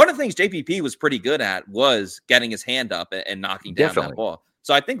one of the things JPP was pretty good at was getting his hand up and knocking down that ball.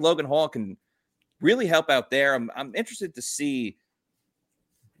 So I think Logan Hall can really help out there. I'm interested to see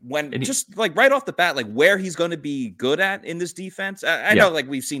just like right off the bat, like where he's going to be good at in this defense. I know like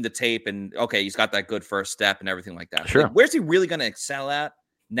we've seen the tape and okay, he's got that good first step and everything like that. Sure. Like, where's he really going to excel at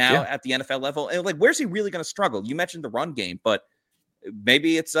now at the NFL level? And like, where's he really going to struggle? You mentioned the run game, but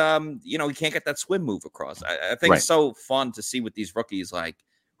maybe it's, he can't get that swim move across. I think it's so fun to see with these rookies, like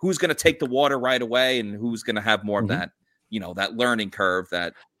who's going to take the water right away and who's going to have more of that, that learning curve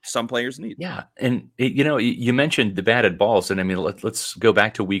that some players need. Yeah. And, you mentioned the batted balls. And I mean, let's go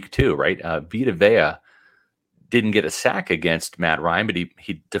back to week 2, right? Vita Vea didn't get a sack against Matt Ryan, but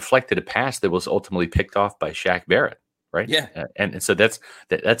he deflected a pass that was ultimately picked off by Shaq Barrett, right? Yeah. And so that's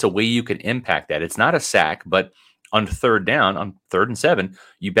a way you can impact that. It's not a sack, but on 3rd down, on 3rd and 7,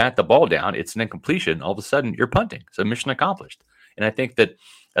 you bat the ball down. It's an incompletion. All of a sudden, you're punting. So mission accomplished. And I think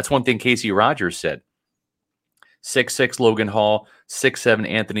that's one thing Casey Rogers said. 6'6" Logan Hall, 6'7"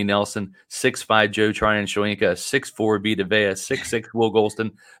 Anthony Nelson, 6'5" Joe Tryon-Shoyinka, 6'4" Vita Vea, 6'6" Will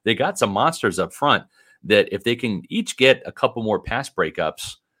Golston. They got some monsters up front that if they can each get a couple more pass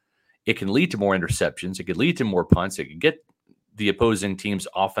breakups, it can lead to more interceptions. It could lead to more punts. It could get the opposing team's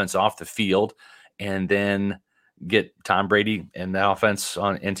offense off the field and then get Tom Brady and the offense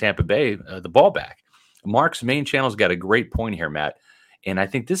in Tampa Bay the ball back. Mark's main channel's got a great point here, Matt. And I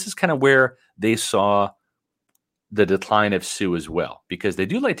think this is kind of where they saw the decline of Suh as well, because they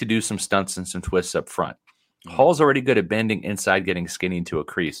do like to do some stunts and some twists up front. Hall's already good at bending inside, getting skinny into a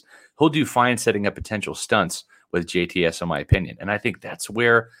crease. He'll do fine setting up potential stunts with JTS, in my opinion. And I think that's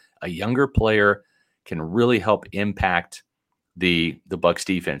where a younger player can really help impact the Bucs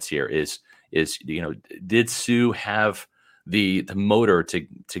defense here is, did Suh have the motor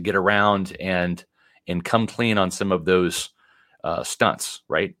to get around and come clean on some of those stunts,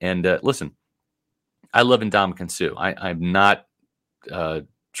 right? And listen, I love Ndamukong Suh. I'm not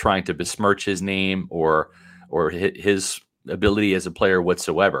trying to besmirch his name or his ability as a player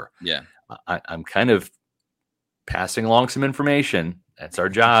whatsoever. Yeah, I'm kind of passing along some information. That's our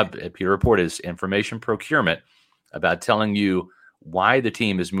job at Pewter Report, is information procurement about telling you why the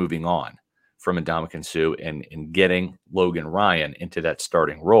team is moving on from Ndamukong Suh and getting Logan Ryan into that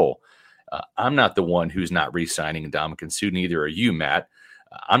starting role. I'm not the one who's not re-signing Ndamukong Suh. Neither are you, Matt.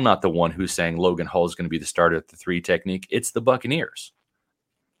 I'm not the one who's saying Logan Hall is going to be the starter at the 3 technique. It's the Buccaneers.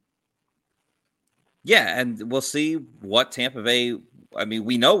 Yeah, and we'll see what Tampa Bay. I mean,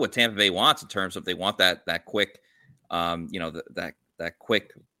 we know what Tampa Bay wants in terms of they want that quick, that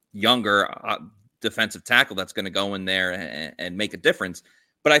quick younger defensive tackle that's going to go in there and make a difference.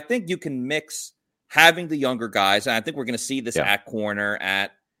 But I think you can mix having the younger guys, and I think we're going to see this at corner,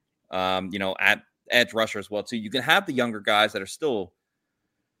 at edge rusher as well too. You can have the younger guys that are still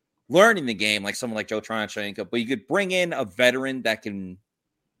learning the game, like someone like Joe Tryon-Shoyinka, but you could bring in a veteran that can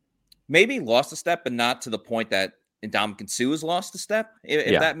maybe lost a step, but not to the point that Ndamukong Suh has lost a step.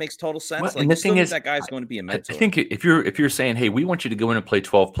 If that makes total sense. Well, like the thing is, that guy's going to be a mentor. I think if you're saying, hey, we want you to go in and play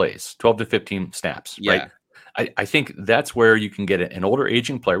 12 plays, 12 to 15 snaps, right? I think that's where you can get an older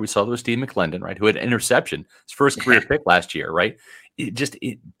aging player. We saw there was Steve McClendon, right, who had an interception, his first career pick last year, right?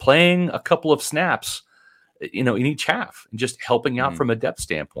 Playing a couple of snaps, in each half, and just helping out from a depth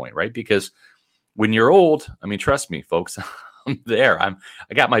standpoint, right? Because when you're old, I mean, trust me, folks, I'm there. I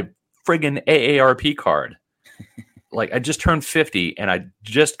got my friggin' AARP card. Like, I just turned 50 and I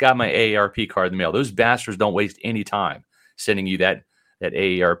just got my AARP card in the mail. Those bastards don't waste any time sending you that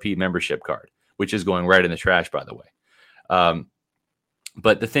AARP membership card, which is going right in the trash, by the way.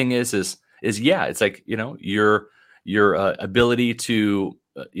 But the thing is yeah, it's like, your ability to,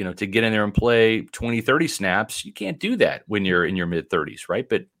 to get in there and play 20, 30 snaps, you can't do that when you're in your mid 30s, right?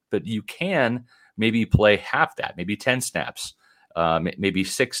 But you can maybe play half that, maybe 10 snaps, maybe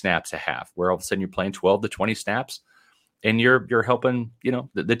 6 snaps a half, where all of a sudden you're playing 12 to 20 snaps. And you're helping,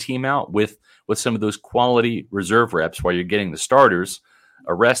 the team out with some of those quality reserve reps while you're getting the starters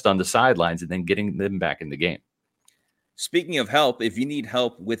a rest on the sidelines and then getting them back in the game. Speaking of help, if you need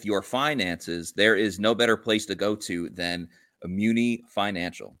help with your finances, there is no better place to go to than Muni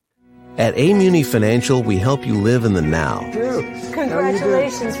Financial. At Muni Financial, we help you live in the now. Dude,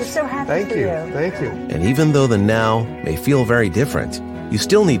 congratulations. We're so happy for you. Thank you. And even though the now may feel very different, you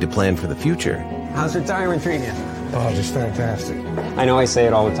still need to plan for the future. How's retirement treating you? Oh, just fantastic. I know I say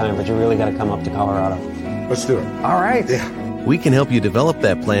it all the time, but you really got to come up to Colorado. Let's do it. All right. Yeah. We can help you develop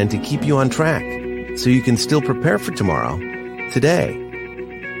that plan to keep you on track so you can still prepare for tomorrow, today.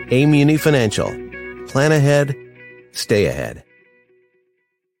 Muni Financial. Plan ahead, stay ahead.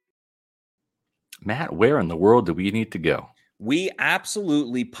 Matt, where in the world do we need to go? We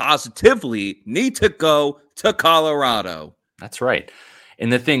absolutely, positively need to go to Colorado. That's right.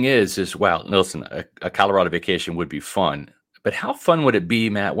 And the thing is, wow, listen, a Colorado vacation would be fun. But how fun would it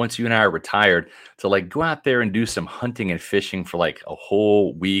be, Matt, once you and I are retired, to like go out there and do some hunting and fishing for like a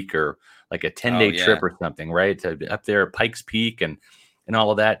whole week or like a 10-day trip or something, right? To up there at Pikes Peak and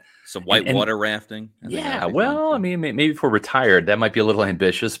all of that. Some whitewater rafting. Yeah, well, I mean, maybe if we're retired, that might be a little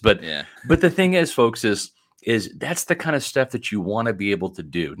ambitious. But but the thing is, folks, is that's the kind of stuff that you want to be able to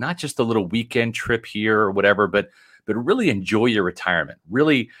do. Not just a little weekend trip here or whatever, but really enjoy your retirement,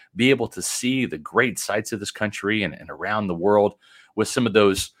 really be able to see the great sights of this country and around the world with some of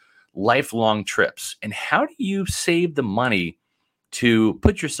those lifelong trips. And how do you save the money to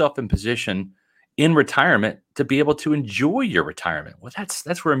put yourself in position in retirement to be able to enjoy your retirement? Well,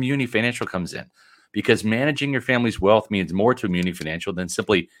 that's where Muni Financial comes in, because managing your family's wealth means more to Muni Financial than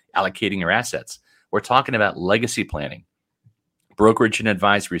simply allocating your assets. We're talking about legacy planning, brokerage and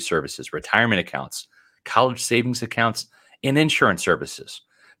advisory services, retirement accounts, college savings accounts, and insurance services.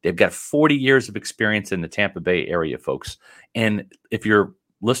 They've got 40 years of experience in the Tampa Bay area, folks. And if you're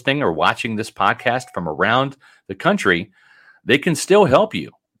listening or watching this podcast from around the country, they can still help you.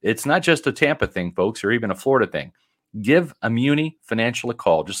 It's not just a Tampa thing, folks, or even a Florida thing. Give a Muni Financial a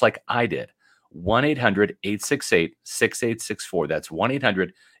call, just like I did. 1-800-868-6864. That's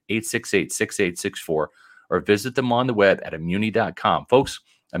 1-800-868-6864. Or visit them on the web at Muni.com. Folks,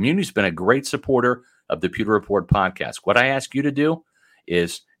 Muni's been a great supporter of the Pewter Report podcast. What I ask you to do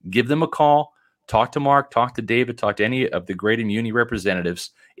is give them a call, talk to Mark, talk to David, talk to any of the great Muni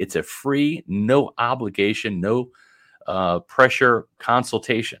representatives. It's a free, no obligation, no pressure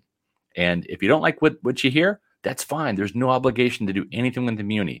consultation. And if you don't like what you hear, that's fine. There's no obligation to do anything with the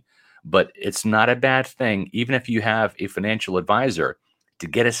Muni. But it's not a bad thing, even if you have a financial advisor, to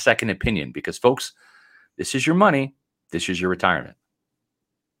get a second opinion. Because, folks, this is your money. This is your retirement.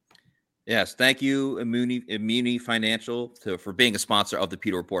 Yes, thank you, Muni Financial, for being a sponsor of the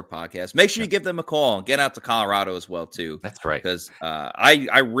Pewter Report podcast. Make sure you give them a call and get out to Colorado as well, too. That's right. Because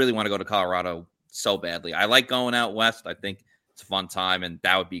I really want to go to Colorado so badly. I like going out west. I think it's a fun time, and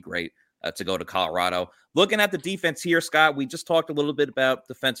that would be great to go to Colorado. Looking at the defense here, Scott, we just talked a little bit about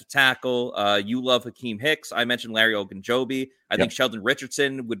defensive tackle. You love Hakeem Hicks. I mentioned Larry Ogunjobi. I think Sheldon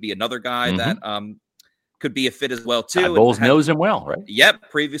Richardson would be another guy that could be a fit as well, too. Todd Bowles knows him well, right?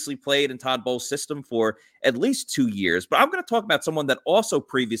 Yep. Previously played in Todd Bowles' system for at least 2 years. But I'm going to talk about someone that also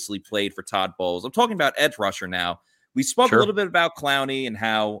previously played for Todd Bowles. I'm talking about edge rusher now. We spoke a little bit about Clowney and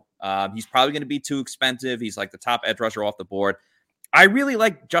how he's probably going to be too expensive. He's like the top edge rusher off the board. I really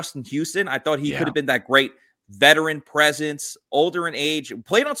like Justin Houston. I thought he could have been that great veteran presence, older in age,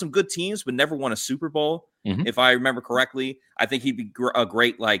 played on some good teams, but never won a Super Bowl. If I remember correctly, I think he'd be a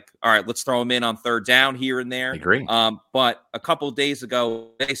great, like, all right, let's throw him in on third down here and there. I agree. But a couple of days ago,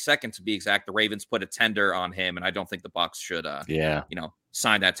 May 2nd to be exact, the Ravens put a tender on him, and I don't think the Bucs should,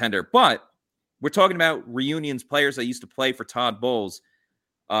 sign that tender. But we're talking about reunions, players that used to play for Todd Bowles.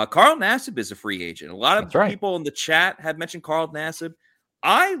 Carl Nassib is a free agent. A lot of people in the chat have mentioned Carl Nassib.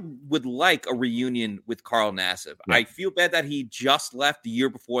 I would like a reunion with Carl Nassib. Yeah. I feel bad that he just left the year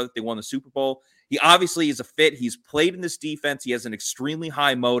before that they won the Super Bowl. He obviously is a fit. He's played in this defense. He has an extremely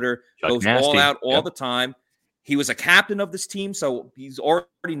high motor, goes all out all the time. He was a captain of this team, so he's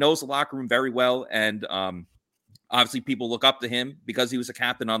already knows the locker room very well. And obviously people look up to him because he was a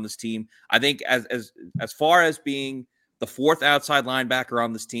captain on this team. I think as far as being the fourth outside linebacker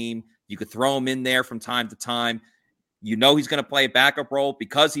on this team, you could throw him in there from time to time. You know he's going to play a backup role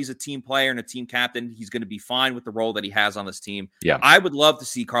because he's a team player and a team captain. He's going to be fine with the role that he has on this team. Yeah, I would love to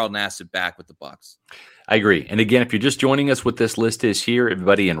see Carl Nassib back with the Bucs. I agree. And again, if you're just joining us, what this list is here,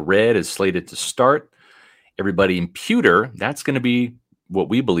 everybody in red is slated to start. Everybody in pewter, that's going to be what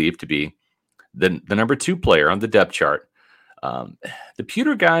we believe to be the number 2 player on the depth chart. The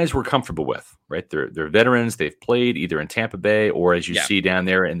pewter guys we're comfortable with, right? They're veterans. They've played either in Tampa Bay or, as you see down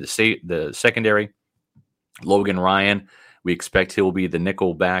there in the secondary, Logan Ryan. We expect he'll be the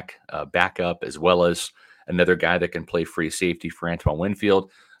nickel backup, as well as another guy that can play free safety for Antoine Winfield.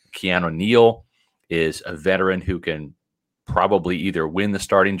 Keanu Neal is a veteran who can probably either win the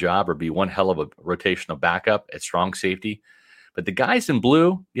starting job or be one hell of a rotational backup at strong safety. But the guys in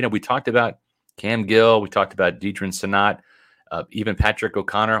blue, we talked about Cam Gill, we talked about Deadrin Senat, even Patrick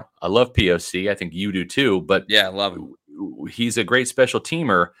O'Connor. I love POC. I think you do too. But yeah, I love him. He's a great special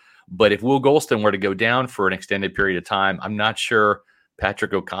teamer. But if Will Golston were to go down for an extended period of time, I'm not sure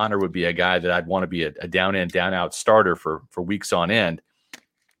Patrick O'Connor would be a guy that I'd want to be a down in, down out starter for weeks on end.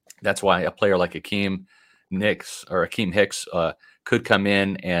 That's why a player like Akeem Hicks could come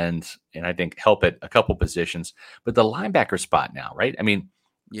in and I think help at a couple positions. But the linebacker spot now, right? I mean,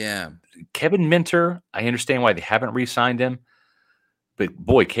 yeah, Kevin Minter, I understand why they haven't re-signed him. But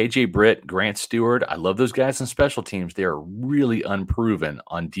boy, KJ Britt, Grant Stewart, I love those guys in special teams. They're really unproven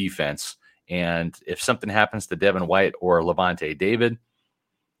on defense. And if something happens to Devin White or Levante David,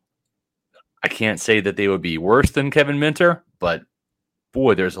 I can't say that they would be worse than Kevin Minter, but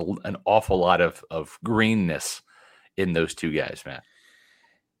boy, there's an awful lot of greenness in those two guys, Matt.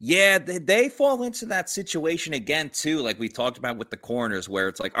 Yeah, they fall into that situation again, too, like we talked about with the corners, where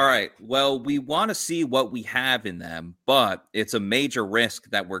it's like, all right, well, we want to see what we have in them, but it's a major risk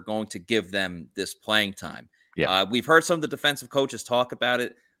that we're going to give them this playing time. Yeah. We've heard some of the defensive coaches talk about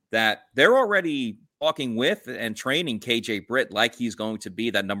it, that they're already talking with and training KJ Britt like he's going to be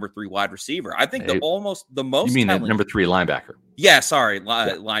that number 3 wide receiver. I think the most. You mean that number 3 linebacker? Yeah, sorry,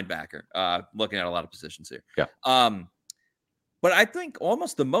 linebacker. Looking at a lot of positions here. Yeah. But I think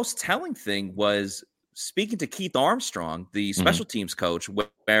almost the most telling thing was speaking to Keith Armstrong, the special teams coach,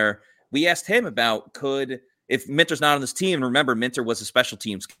 where we asked him about if Minter's not on this team, and remember, Minter was a special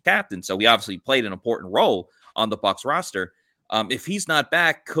teams captain, so he obviously played an important role on the Bucs roster. If he's not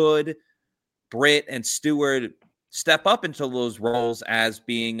back, could Britt and Stewart step up into those roles as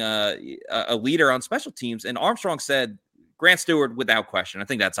being a leader on special teams? And Armstrong said Grant Stewart without question. I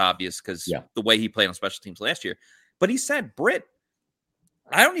think that's obvious because the way he played on special teams last year. But he said, Britt,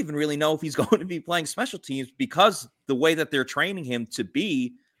 I don't even really know if he's going to be playing special teams because the way that they're training him to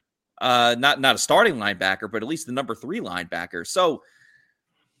be not a starting linebacker, but at least the number 3 linebacker. So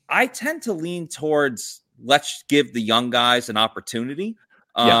I tend to lean towards let's give the young guys an opportunity.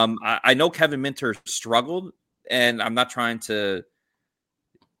 I know Kevin Minter struggled, and I'm not trying to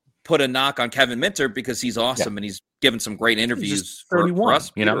put a knock on Kevin Minter because he's awesome and he's given some great interviews for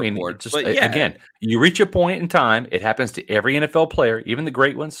us. Again, you reach a point in time. It happens to every NFL player, even the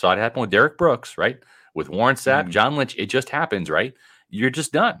great ones. Saw it happen with Derek Brooks, right? With Warren Sapp, John Lynch. It just happens, right? You're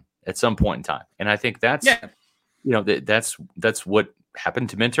just done at some point in time. And I think that's, that's what happened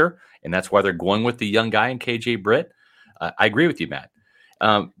to Minter. And that's why they're going with the young guy in KJ Britt. I agree with you, Matt.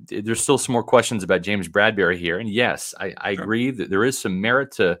 There's still some more questions about James Bradberry here. And yes, I agree that there is some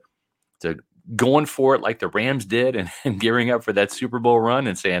merit to going for it like the Rams did and gearing up for that Super Bowl run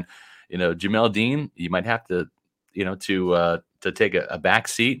and saying, Jamel Dean, you might have to, to take a back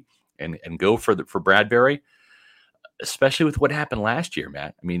seat and go for Bradberry, especially with what happened last year,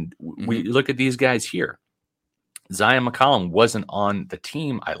 Matt. I mean, we look at these guys here. Zion McCollum wasn't on the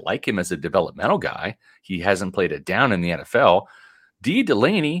team. I like him as a developmental guy. He hasn't played it down in the NFL. D.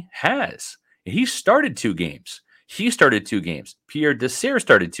 Delaney has. He started 2 games. Pierre Desir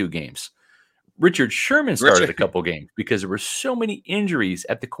started 2 games. Richard Sherman started a couple games because there were so many injuries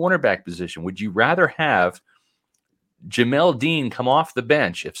at the cornerback position. Would you rather have Jamel Dean come off the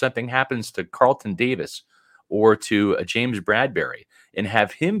bench if something happens to Carlton Davis or to James Bradberry and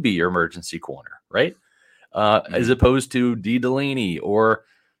have him be your emergency corner, right? As opposed to D. Delaney or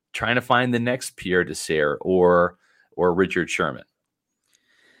trying to find the next Pierre Desir or Richard Sherman.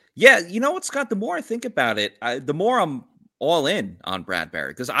 Yeah, you know what, Scott? The more I think about it, the more I'm all in on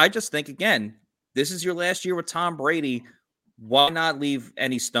Bradbury, because I just think, again, this is your last year with Tom Brady. Why not leave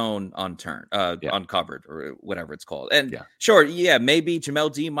any stone unturned, uncovered, or whatever it's called? And sure, maybe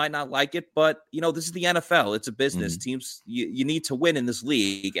Jamel Dean might not like it, but this is the NFL. It's a business. Teams, you need to win in this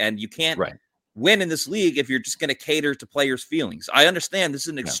league, and you can't win in this league if you're just going to cater to players' feelings. I understand this is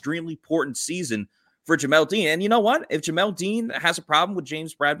an extremely important season for Jamel Dean, and you know what? If Jamel Dean has a problem with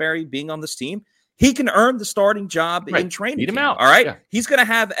James Bradbury being on this team, he can earn the starting job in training. Beat him out. All right, he's going to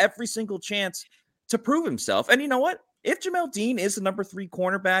have every single chance to prove himself, and you know what? If Jamel Dean is the number 3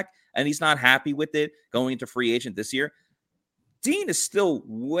 cornerback and he's not happy with it going into free agent this year, Dean is still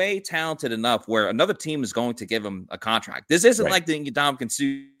way talented enough where another team is going to give him a contract. This isn't like the Ndamukong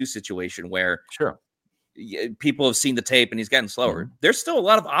Suh situation where people have seen the tape and he's getting slower. There's still a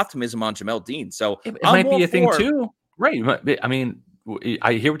lot of optimism on Jamel Dean. So it might be a thing too. Right. I mean,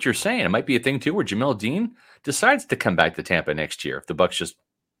 I hear what you're saying. It might be a thing too where Jamel Dean decides to come back to Tampa next year if the Bucs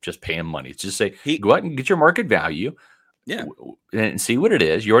just pay him money. Just say, go out and get your market value. And see what it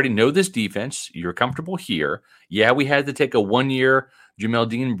is. You already know this defense. You're comfortable here. Yeah, we had to take a 1-year Jamel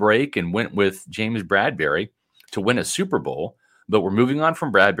Dean break and went with James Bradbury to win a Super Bowl, but we're moving on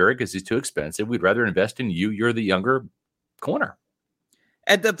from Bradbury because he's too expensive. We'd rather invest in you. You're the younger corner.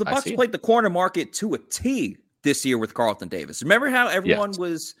 And the Bucs played the corner market to a T this year with Carlton Davis. Remember how everyone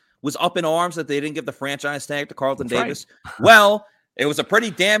was up in arms that they didn't give the franchise tag to Carlton Davis? Well, it was a pretty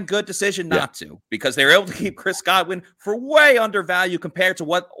damn good decision not to, because they were able to keep Chris Godwin for way undervalue compared to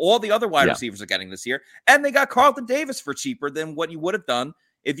what all the other wide receivers are getting this year. And they got Carlton Davis for cheaper than what you would have done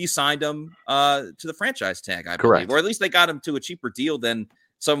if you signed him to the franchise tag, I believe. Or at least they got him to a cheaper deal than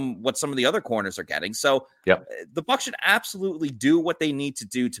what some of the other corners are getting. So the Bucs should absolutely do what they need to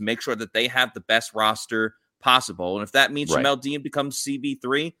do to make sure that they have the best roster possible. And if that means Jamel Dean becomes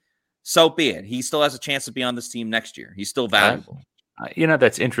CB3, so be it. He still has a chance to be on this team next year. He's still valuable.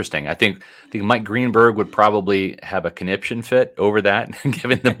 That's interesting. I think Mike Greenberg would probably have a conniption fit over that,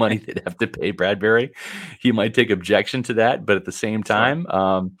 given the money they'd have to pay Bradbury. He might take objection to that, but at the same time,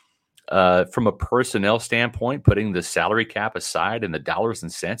 from a personnel standpoint, putting the salary cap aside and the dollars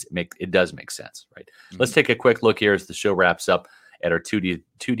and cents, it does make sense, right? Let's take a quick look here as the show wraps up at our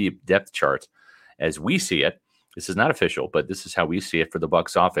 2D depth chart as we see it. This is not official, but this is how we see it for the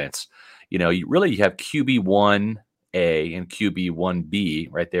Bucs offense. You have QB1A and QB1B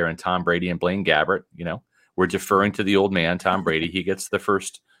right there in Tom Brady and Blaine Gabbert. We're deferring to the old man, Tom Brady. He gets the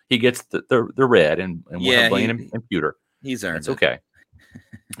first. He gets the red, and Blaine and Pewter. He's earned. It's okay.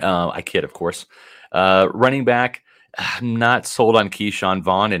 I kid, of course. Running back, I'm not sold on Keyshawn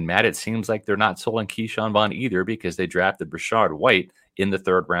Vaughn, and Matt, it seems like they're not sold on Keyshawn Vaughn either, because they drafted Rachaad White in the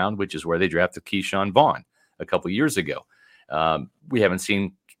 3rd round, which is where they drafted Keyshawn Vaughn a couple years ago. We haven't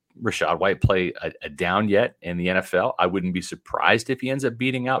seen Rachaad White play a down yet in the NFL. I wouldn't be surprised if he ends up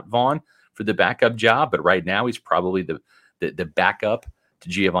beating out Vaughn for the backup job, but right now he's probably the backup to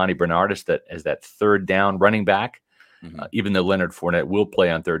Giovanni Bernard as that 3rd down running back, even though Leonard Fournette will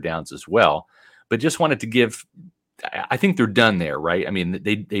play on 3rd downs as well. But just wanted to give – I think they're done there, right? I mean,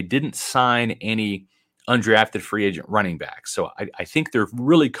 they didn't sign any undrafted free agent running backs. So I think they're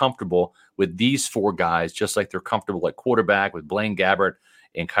really comfortable with these 4 guys, just like they're comfortable at quarterback with Blaine Gabbert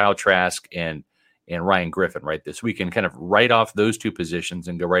and Kyle Trask and Ryan Griffin, right? This we can kind of write off those 2 positions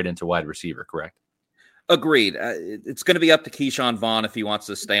and go right into wide receiver, correct? Agreed. It's going to be up to Keyshawn Vaughn if he wants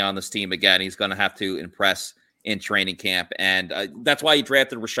to stay on this team again. He's going to have to impress in training camp, and that's why you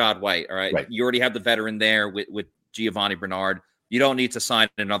drafted Rachaad White, all right? You already have the veteran there with Giovanni Bernard. You don't need to sign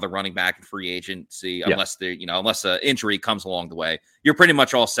another running back in free agency unless unless an injury comes along the way. You're pretty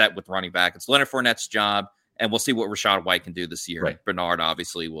much all set with running back. It's Leonard Fournette's job, and we'll see what Rachaad White can do this year. Right. Bernard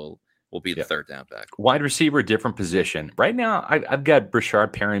obviously will be the 3rd down back. Wide receiver, different position. Right now, I've got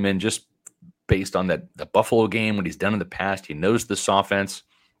Breshad Perriman just based on the Buffalo game, what he's done in the past. He knows this offense.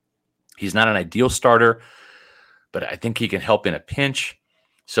 He's not an ideal starter, but I think he can help in a pinch.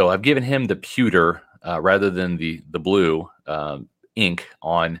 So I've given him the pewter rather than the blue ink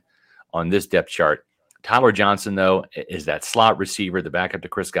on this depth chart. Tyler Johnson, though, is that slot receiver, the backup to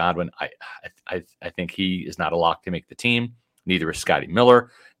Chris Godwin. I think he is not a lock to make the team. Neither is Scotty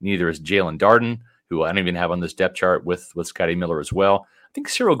Miller. Neither is Jalen Darden, who I don't even have on this depth chart with Scotty Miller as well. I think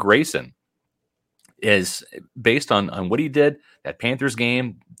Cyril Grayson is, based on what he did, that Panthers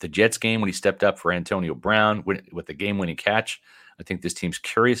game, the Jets game when he stepped up for Antonio Brown with the game-winning catch. I think this team's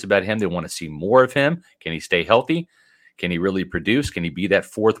curious about him. They want to see more of him. Can he stay healthy? Can he really produce? Can he be that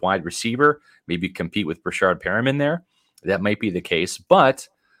 4th wide receiver? Maybe compete with Breshad Perriman there? That might be the case. But,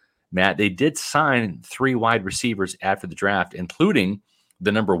 Matt, they did sign 3 wide receivers after the draft, including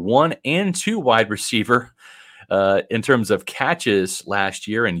the number 1 and 2 wide receiver in terms of catches last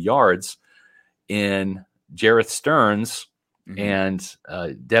year and yards in Jareth Stearns and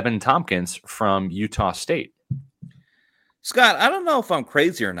Devin Tompkins from Utah State. Scott, I don't know if I'm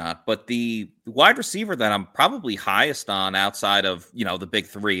crazy or not, but the wide receiver that I'm probably highest on outside of, the big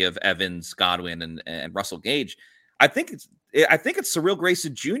three of Evans, Godwin, and Russell Gage, I think it's Cyril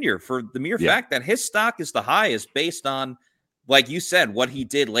Grayson Jr. for the mere fact that his stock is the highest based on, like you said, what he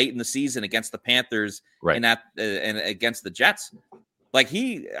did late in the season against the Panthers and against the Jets. Like,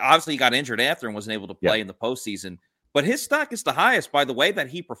 he obviously got injured after and wasn't able to play in the postseason, but his stock is the highest by the way that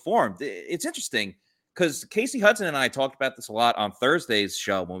he performed. It's interesting because Casey Hudson and I talked about this a lot on Thursday's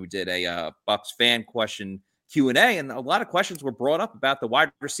show when we did a Bucs fan question Q&A, and a lot of questions were brought up about the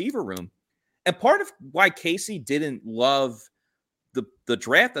wide receiver room. And part of why Casey didn't love the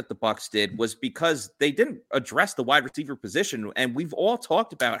draft that the Bucs did was because they didn't address the wide receiver position. And we've all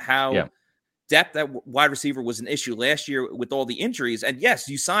talked about how depth at wide receiver was an issue last year with all the injuries. And yes,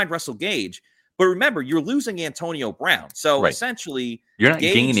 you signed Russell Gage, but remember, you're losing Antonio Brown. So essentially, you're not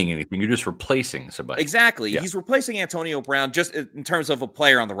gaining anything. You're just replacing somebody. Exactly. He's replacing Antonio Brown just in terms of a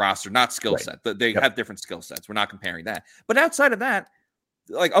player on the roster, not skill set. They have different skill sets. We're not comparing that. But outside of that,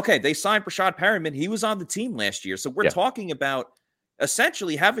 like, okay, they signed Rashad Perriman. He was on the team last year. So we're talking about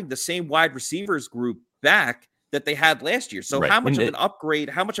essentially having the same wide receivers group back that they had last year. So how much of an upgrade,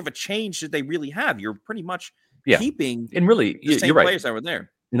 how much of a change did they really have? You're pretty much keeping and really the same players that were there.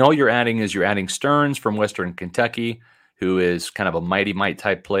 And all you're adding Stearns from Western Kentucky, who is kind of a mighty might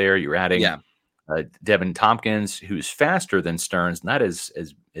type player. You're adding Devin Tompkins, who's faster than Stearns, not as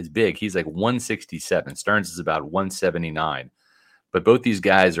big. He's like 167. Stearns is about 179. But both these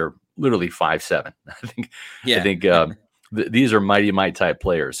guys are literally 5'7". I think these are mighty might type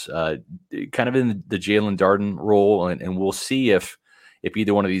players, kind of in the Jalen Darden role, and we'll see if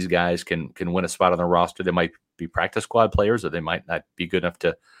either one of these guys can win a spot on the roster. They might be practice squad players, or they might not be good enough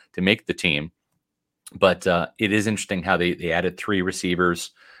to make the team. But it is interesting how they added 3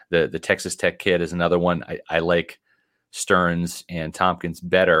 receivers. The Texas Tech kid is another one. I like Stearns and Tompkins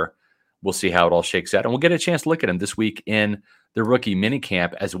better. We'll see how it all shakes out, and we'll get a chance to look at him this week in the rookie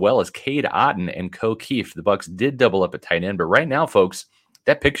minicamp, as well as Cade Otton and Ko Kieft. The Bucs did double up at tight end, but right now, folks,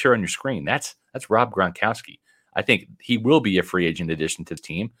 that picture on your screen, that's Rob Gronkowski. I think he will be a free agent addition to the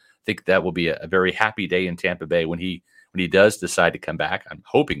team. I think that will be a very happy day in Tampa Bay when he does decide to come back. I'm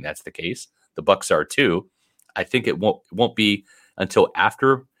hoping that's the case. The Bucs are too. I think it won't be until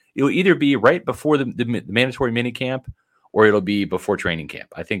after. It'll either be right before the mandatory minicamp, or it'll be before training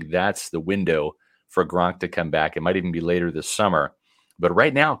camp. I think that's the window for Gronk to come back. It might even be later this summer. But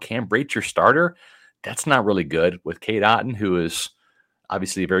right now, Cam Brate, your starter, that's not really good with Cade Otton, who is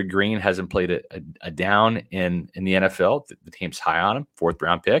obviously very green, hasn't played a down in the NFL. The team's high on him, 4th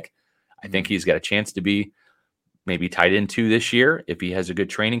round pick. I think he's got a chance to be maybe tight end 2 this year if he has a good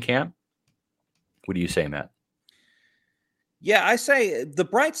training camp. What do you say, Matt? Yeah, I say the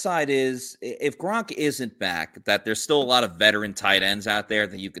bright side is if Gronk isn't back, that there's still a lot of veteran tight ends out there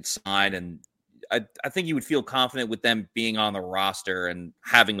that you could sign, and I think you would feel confident with them being on the roster and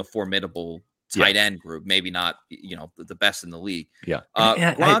having a formidable tight end group. Maybe not, the best in the league. Yeah.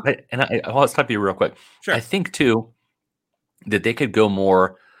 I'll stop you real quick. Sure. I think too that they could go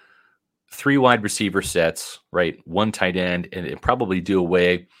more 3 wide receiver sets, right? 1 tight end, and probably do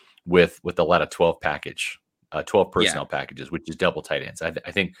away with a lot of 12 package, 12 personnel packages, which is double tight ends. I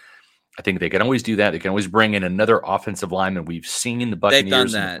think they can always do that. They can always bring in another offensive lineman. We've seen the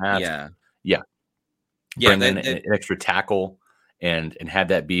Buccaneers in the past. Bring in an extra tackle and have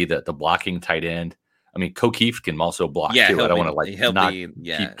that be the blocking tight end. I mean, Ko Kieft can also block too. I don't want to knock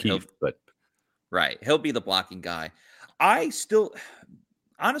Kieft, but he'll be the blocking guy. I still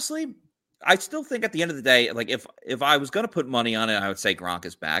think at the end of the day, like if I was going to put money on it, I would say Gronk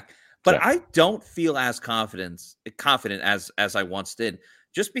is back. But I don't feel as confident as I once did.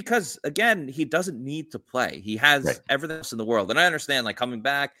 Just because, again, he doesn't need to play. He has everything else in the world. And I understand, like, coming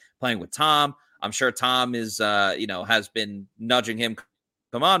back, playing with Tom. I'm sure Tom is, has been nudging him.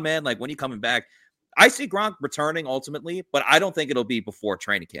 Come on, man. Like, when are you coming back? I see Gronk returning ultimately, but I don't think it'll be before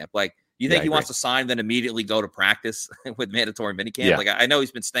training camp. Like, you think he wants to sign, then immediately go to practice with mandatory minicamp? Yeah. Like, I know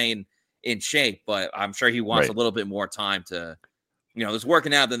he's been staying in shape, but I'm sure he wants a little bit more time to, there's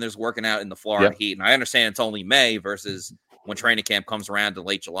working out, then there's working out in the Florida heat. And I understand it's only May versus when training camp comes around to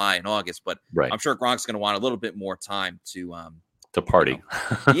late July and August, but I'm sure Gronk's going to want a little bit more time to party.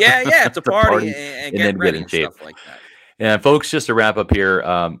 To party and get ready and stuff like that. And folks, just to wrap up here,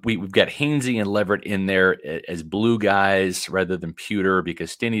 we've got Hainsey and Leverett in there as blue guys rather than pewter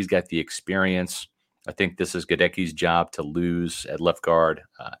because Stinney's got the experience. I think this is Gadecki's job to lose at left guard.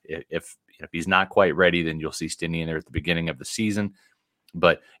 If if he's not quite ready, then you'll see Stinney in there at the beginning of the season.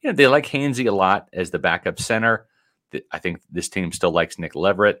 But they like Hainsey a lot as the backup center. I think this team still likes Nick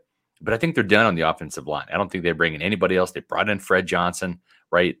Leverett, but I think they're done on the offensive line. I don't think they're bringing anybody else. They brought in Fred Johnson,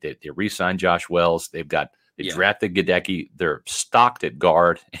 right? They re-signed Josh Wells. They drafted Gadecki. They're stocked at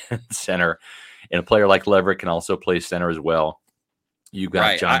guard and center, and a player like Leverett can also play center as well. You've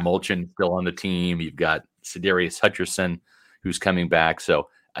got John Molchin still on the team. You've got Sedarius Hutcherson, who's coming back. So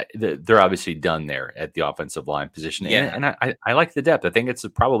they're obviously done there at the offensive line position. Yeah. And I like the depth. I think it's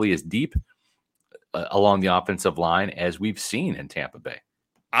probably as deep along the offensive line as we've seen in Tampa Bay.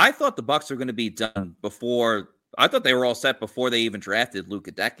 I thought the Bucs were going to be done before. I thought they were all set before they even drafted Luke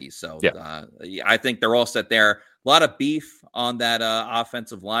Gadecki. So I think they're all set there. A lot of beef on that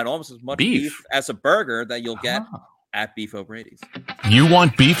offensive line, almost as much beef as a burger that you'll get at Beef O'Brady's. You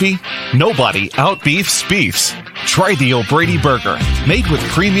want beefy? Nobody out-beefs beefs. Try the O'Brady Burger, made with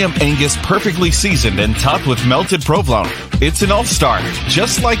premium Angus perfectly seasoned and topped with melted provolone. It's an all-star,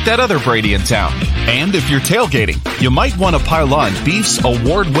 just like that other Brady in town. And if you're tailgating, you might want to pile on Beef's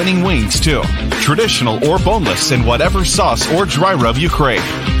award-winning wings, too. Traditional or boneless in whatever sauce or dry rub you crave.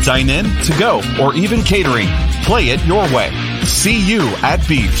 Dine in, to go, or even catering. Play it your way. See you at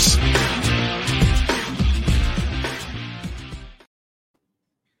Beef's.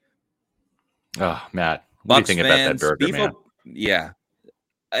 Oh, Matt, what do you think about that burger, man? Yeah.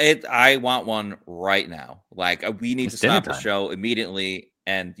 I want one right now. Like, we need to stop the show immediately.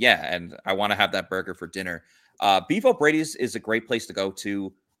 And I want to have that burger for dinner. Beef O'Brady's is a great place to go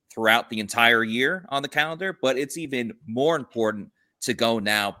to throughout the entire year on the calendar, but it's even more important to go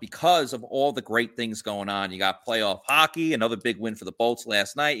now because of all the great things going on. You got playoff hockey, another big win for the Bolts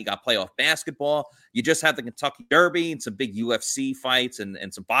last night. You got playoff basketball. You just had the Kentucky Derby and some big UFC fights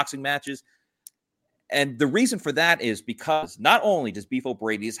and some boxing matches. And the reason for that is because not only does Beef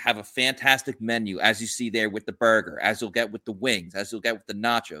O'Brady's have a fantastic menu, as you see there with the burger, as you'll get with the wings, as you'll get with the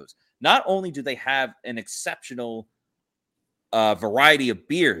nachos, not only do they have an exceptional variety of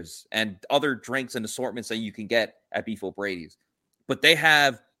beers and other drinks and assortments that you can get at Beef O'Brady's, but they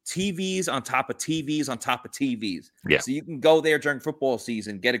have TVs on top of TVs on top of TVs. Yeah. So you can go there during football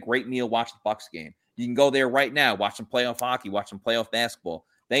season, get a great meal, watch the Bucs game. You can go there right now, watch some playoff hockey, watch some playoff basketball.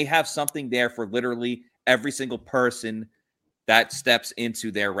 They have something there for literally every single person that steps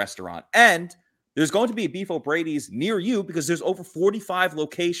into their restaurant. And there's going to be a Beef O'Brady's near you because there's over 45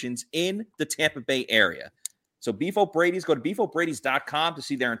 locations in the Tampa Bay area. So Beef O'Brady's, go to beefobradys.com to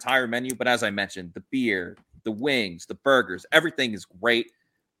see their entire menu. But as I mentioned, the beer, the wings, the burgers, everything is great.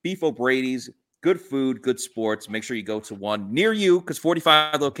 Beef O'Brady's, good food, good sports. Make sure you go to one near you because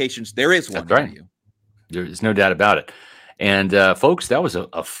 45 locations, there is one near you. There's no doubt about it. And folks, that was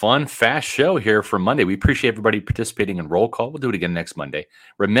a fun, fast show here for Monday. We appreciate everybody participating in Roll Call. We'll do it again next Monday.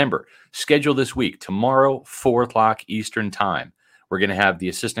 Remember, schedule this week, tomorrow, 4 o'clock Eastern time. We're going to have the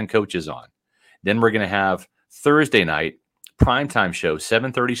assistant coaches on. Then we're going to have Thursday night, primetime show,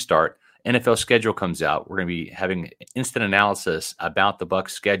 7:30 start. NFL schedule comes out. We're going to be having instant analysis about the Bucs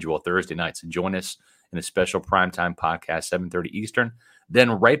schedule Thursday night. So join us in a special primetime podcast, 7:30 Eastern.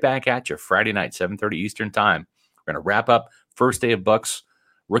 Then right back at you Friday night, 7:30 Eastern time. We're going to wrap up first day of Bucs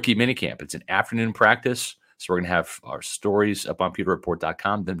rookie minicamp. It's an afternoon practice. So we're going to have our stories up on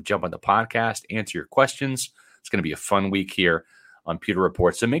PewterReport.com. Then jump on the podcast, answer your questions. It's going to be a fun week here on Pewter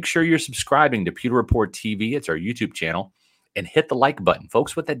Report. So make sure you're subscribing to Pewter Report TV. It's our YouTube channel. And hit the like button.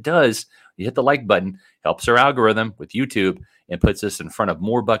 Folks, what that does, you hit the like button, helps our algorithm with YouTube and puts us in front of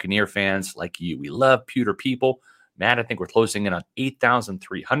more Buccaneer fans like you. We love Pewter people. Matt, I think we're closing in on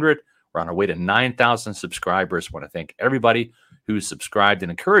 8,300. We're on our way to 9,000 subscribers. I want to thank everybody who's subscribed and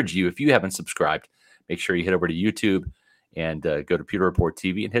encourage you, if you haven't subscribed, make sure you head over to YouTube and go to Pewter Report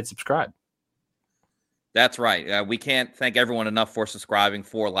TV and hit subscribe. That's right. We can't thank everyone enough for subscribing,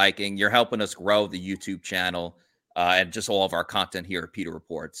 for liking. You're helping us grow the YouTube channel and just all of our content here at Pewter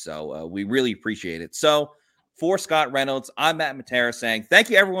Report. So we really appreciate it. So for Scott Reynolds, I'm Matt Matera saying thank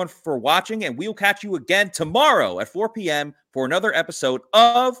you, everyone, for watching, and we'll catch you again tomorrow at 4 p.m. for another episode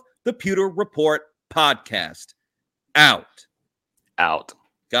of the Pewter Report podcast. Out.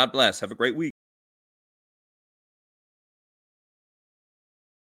 God bless. Have a great week.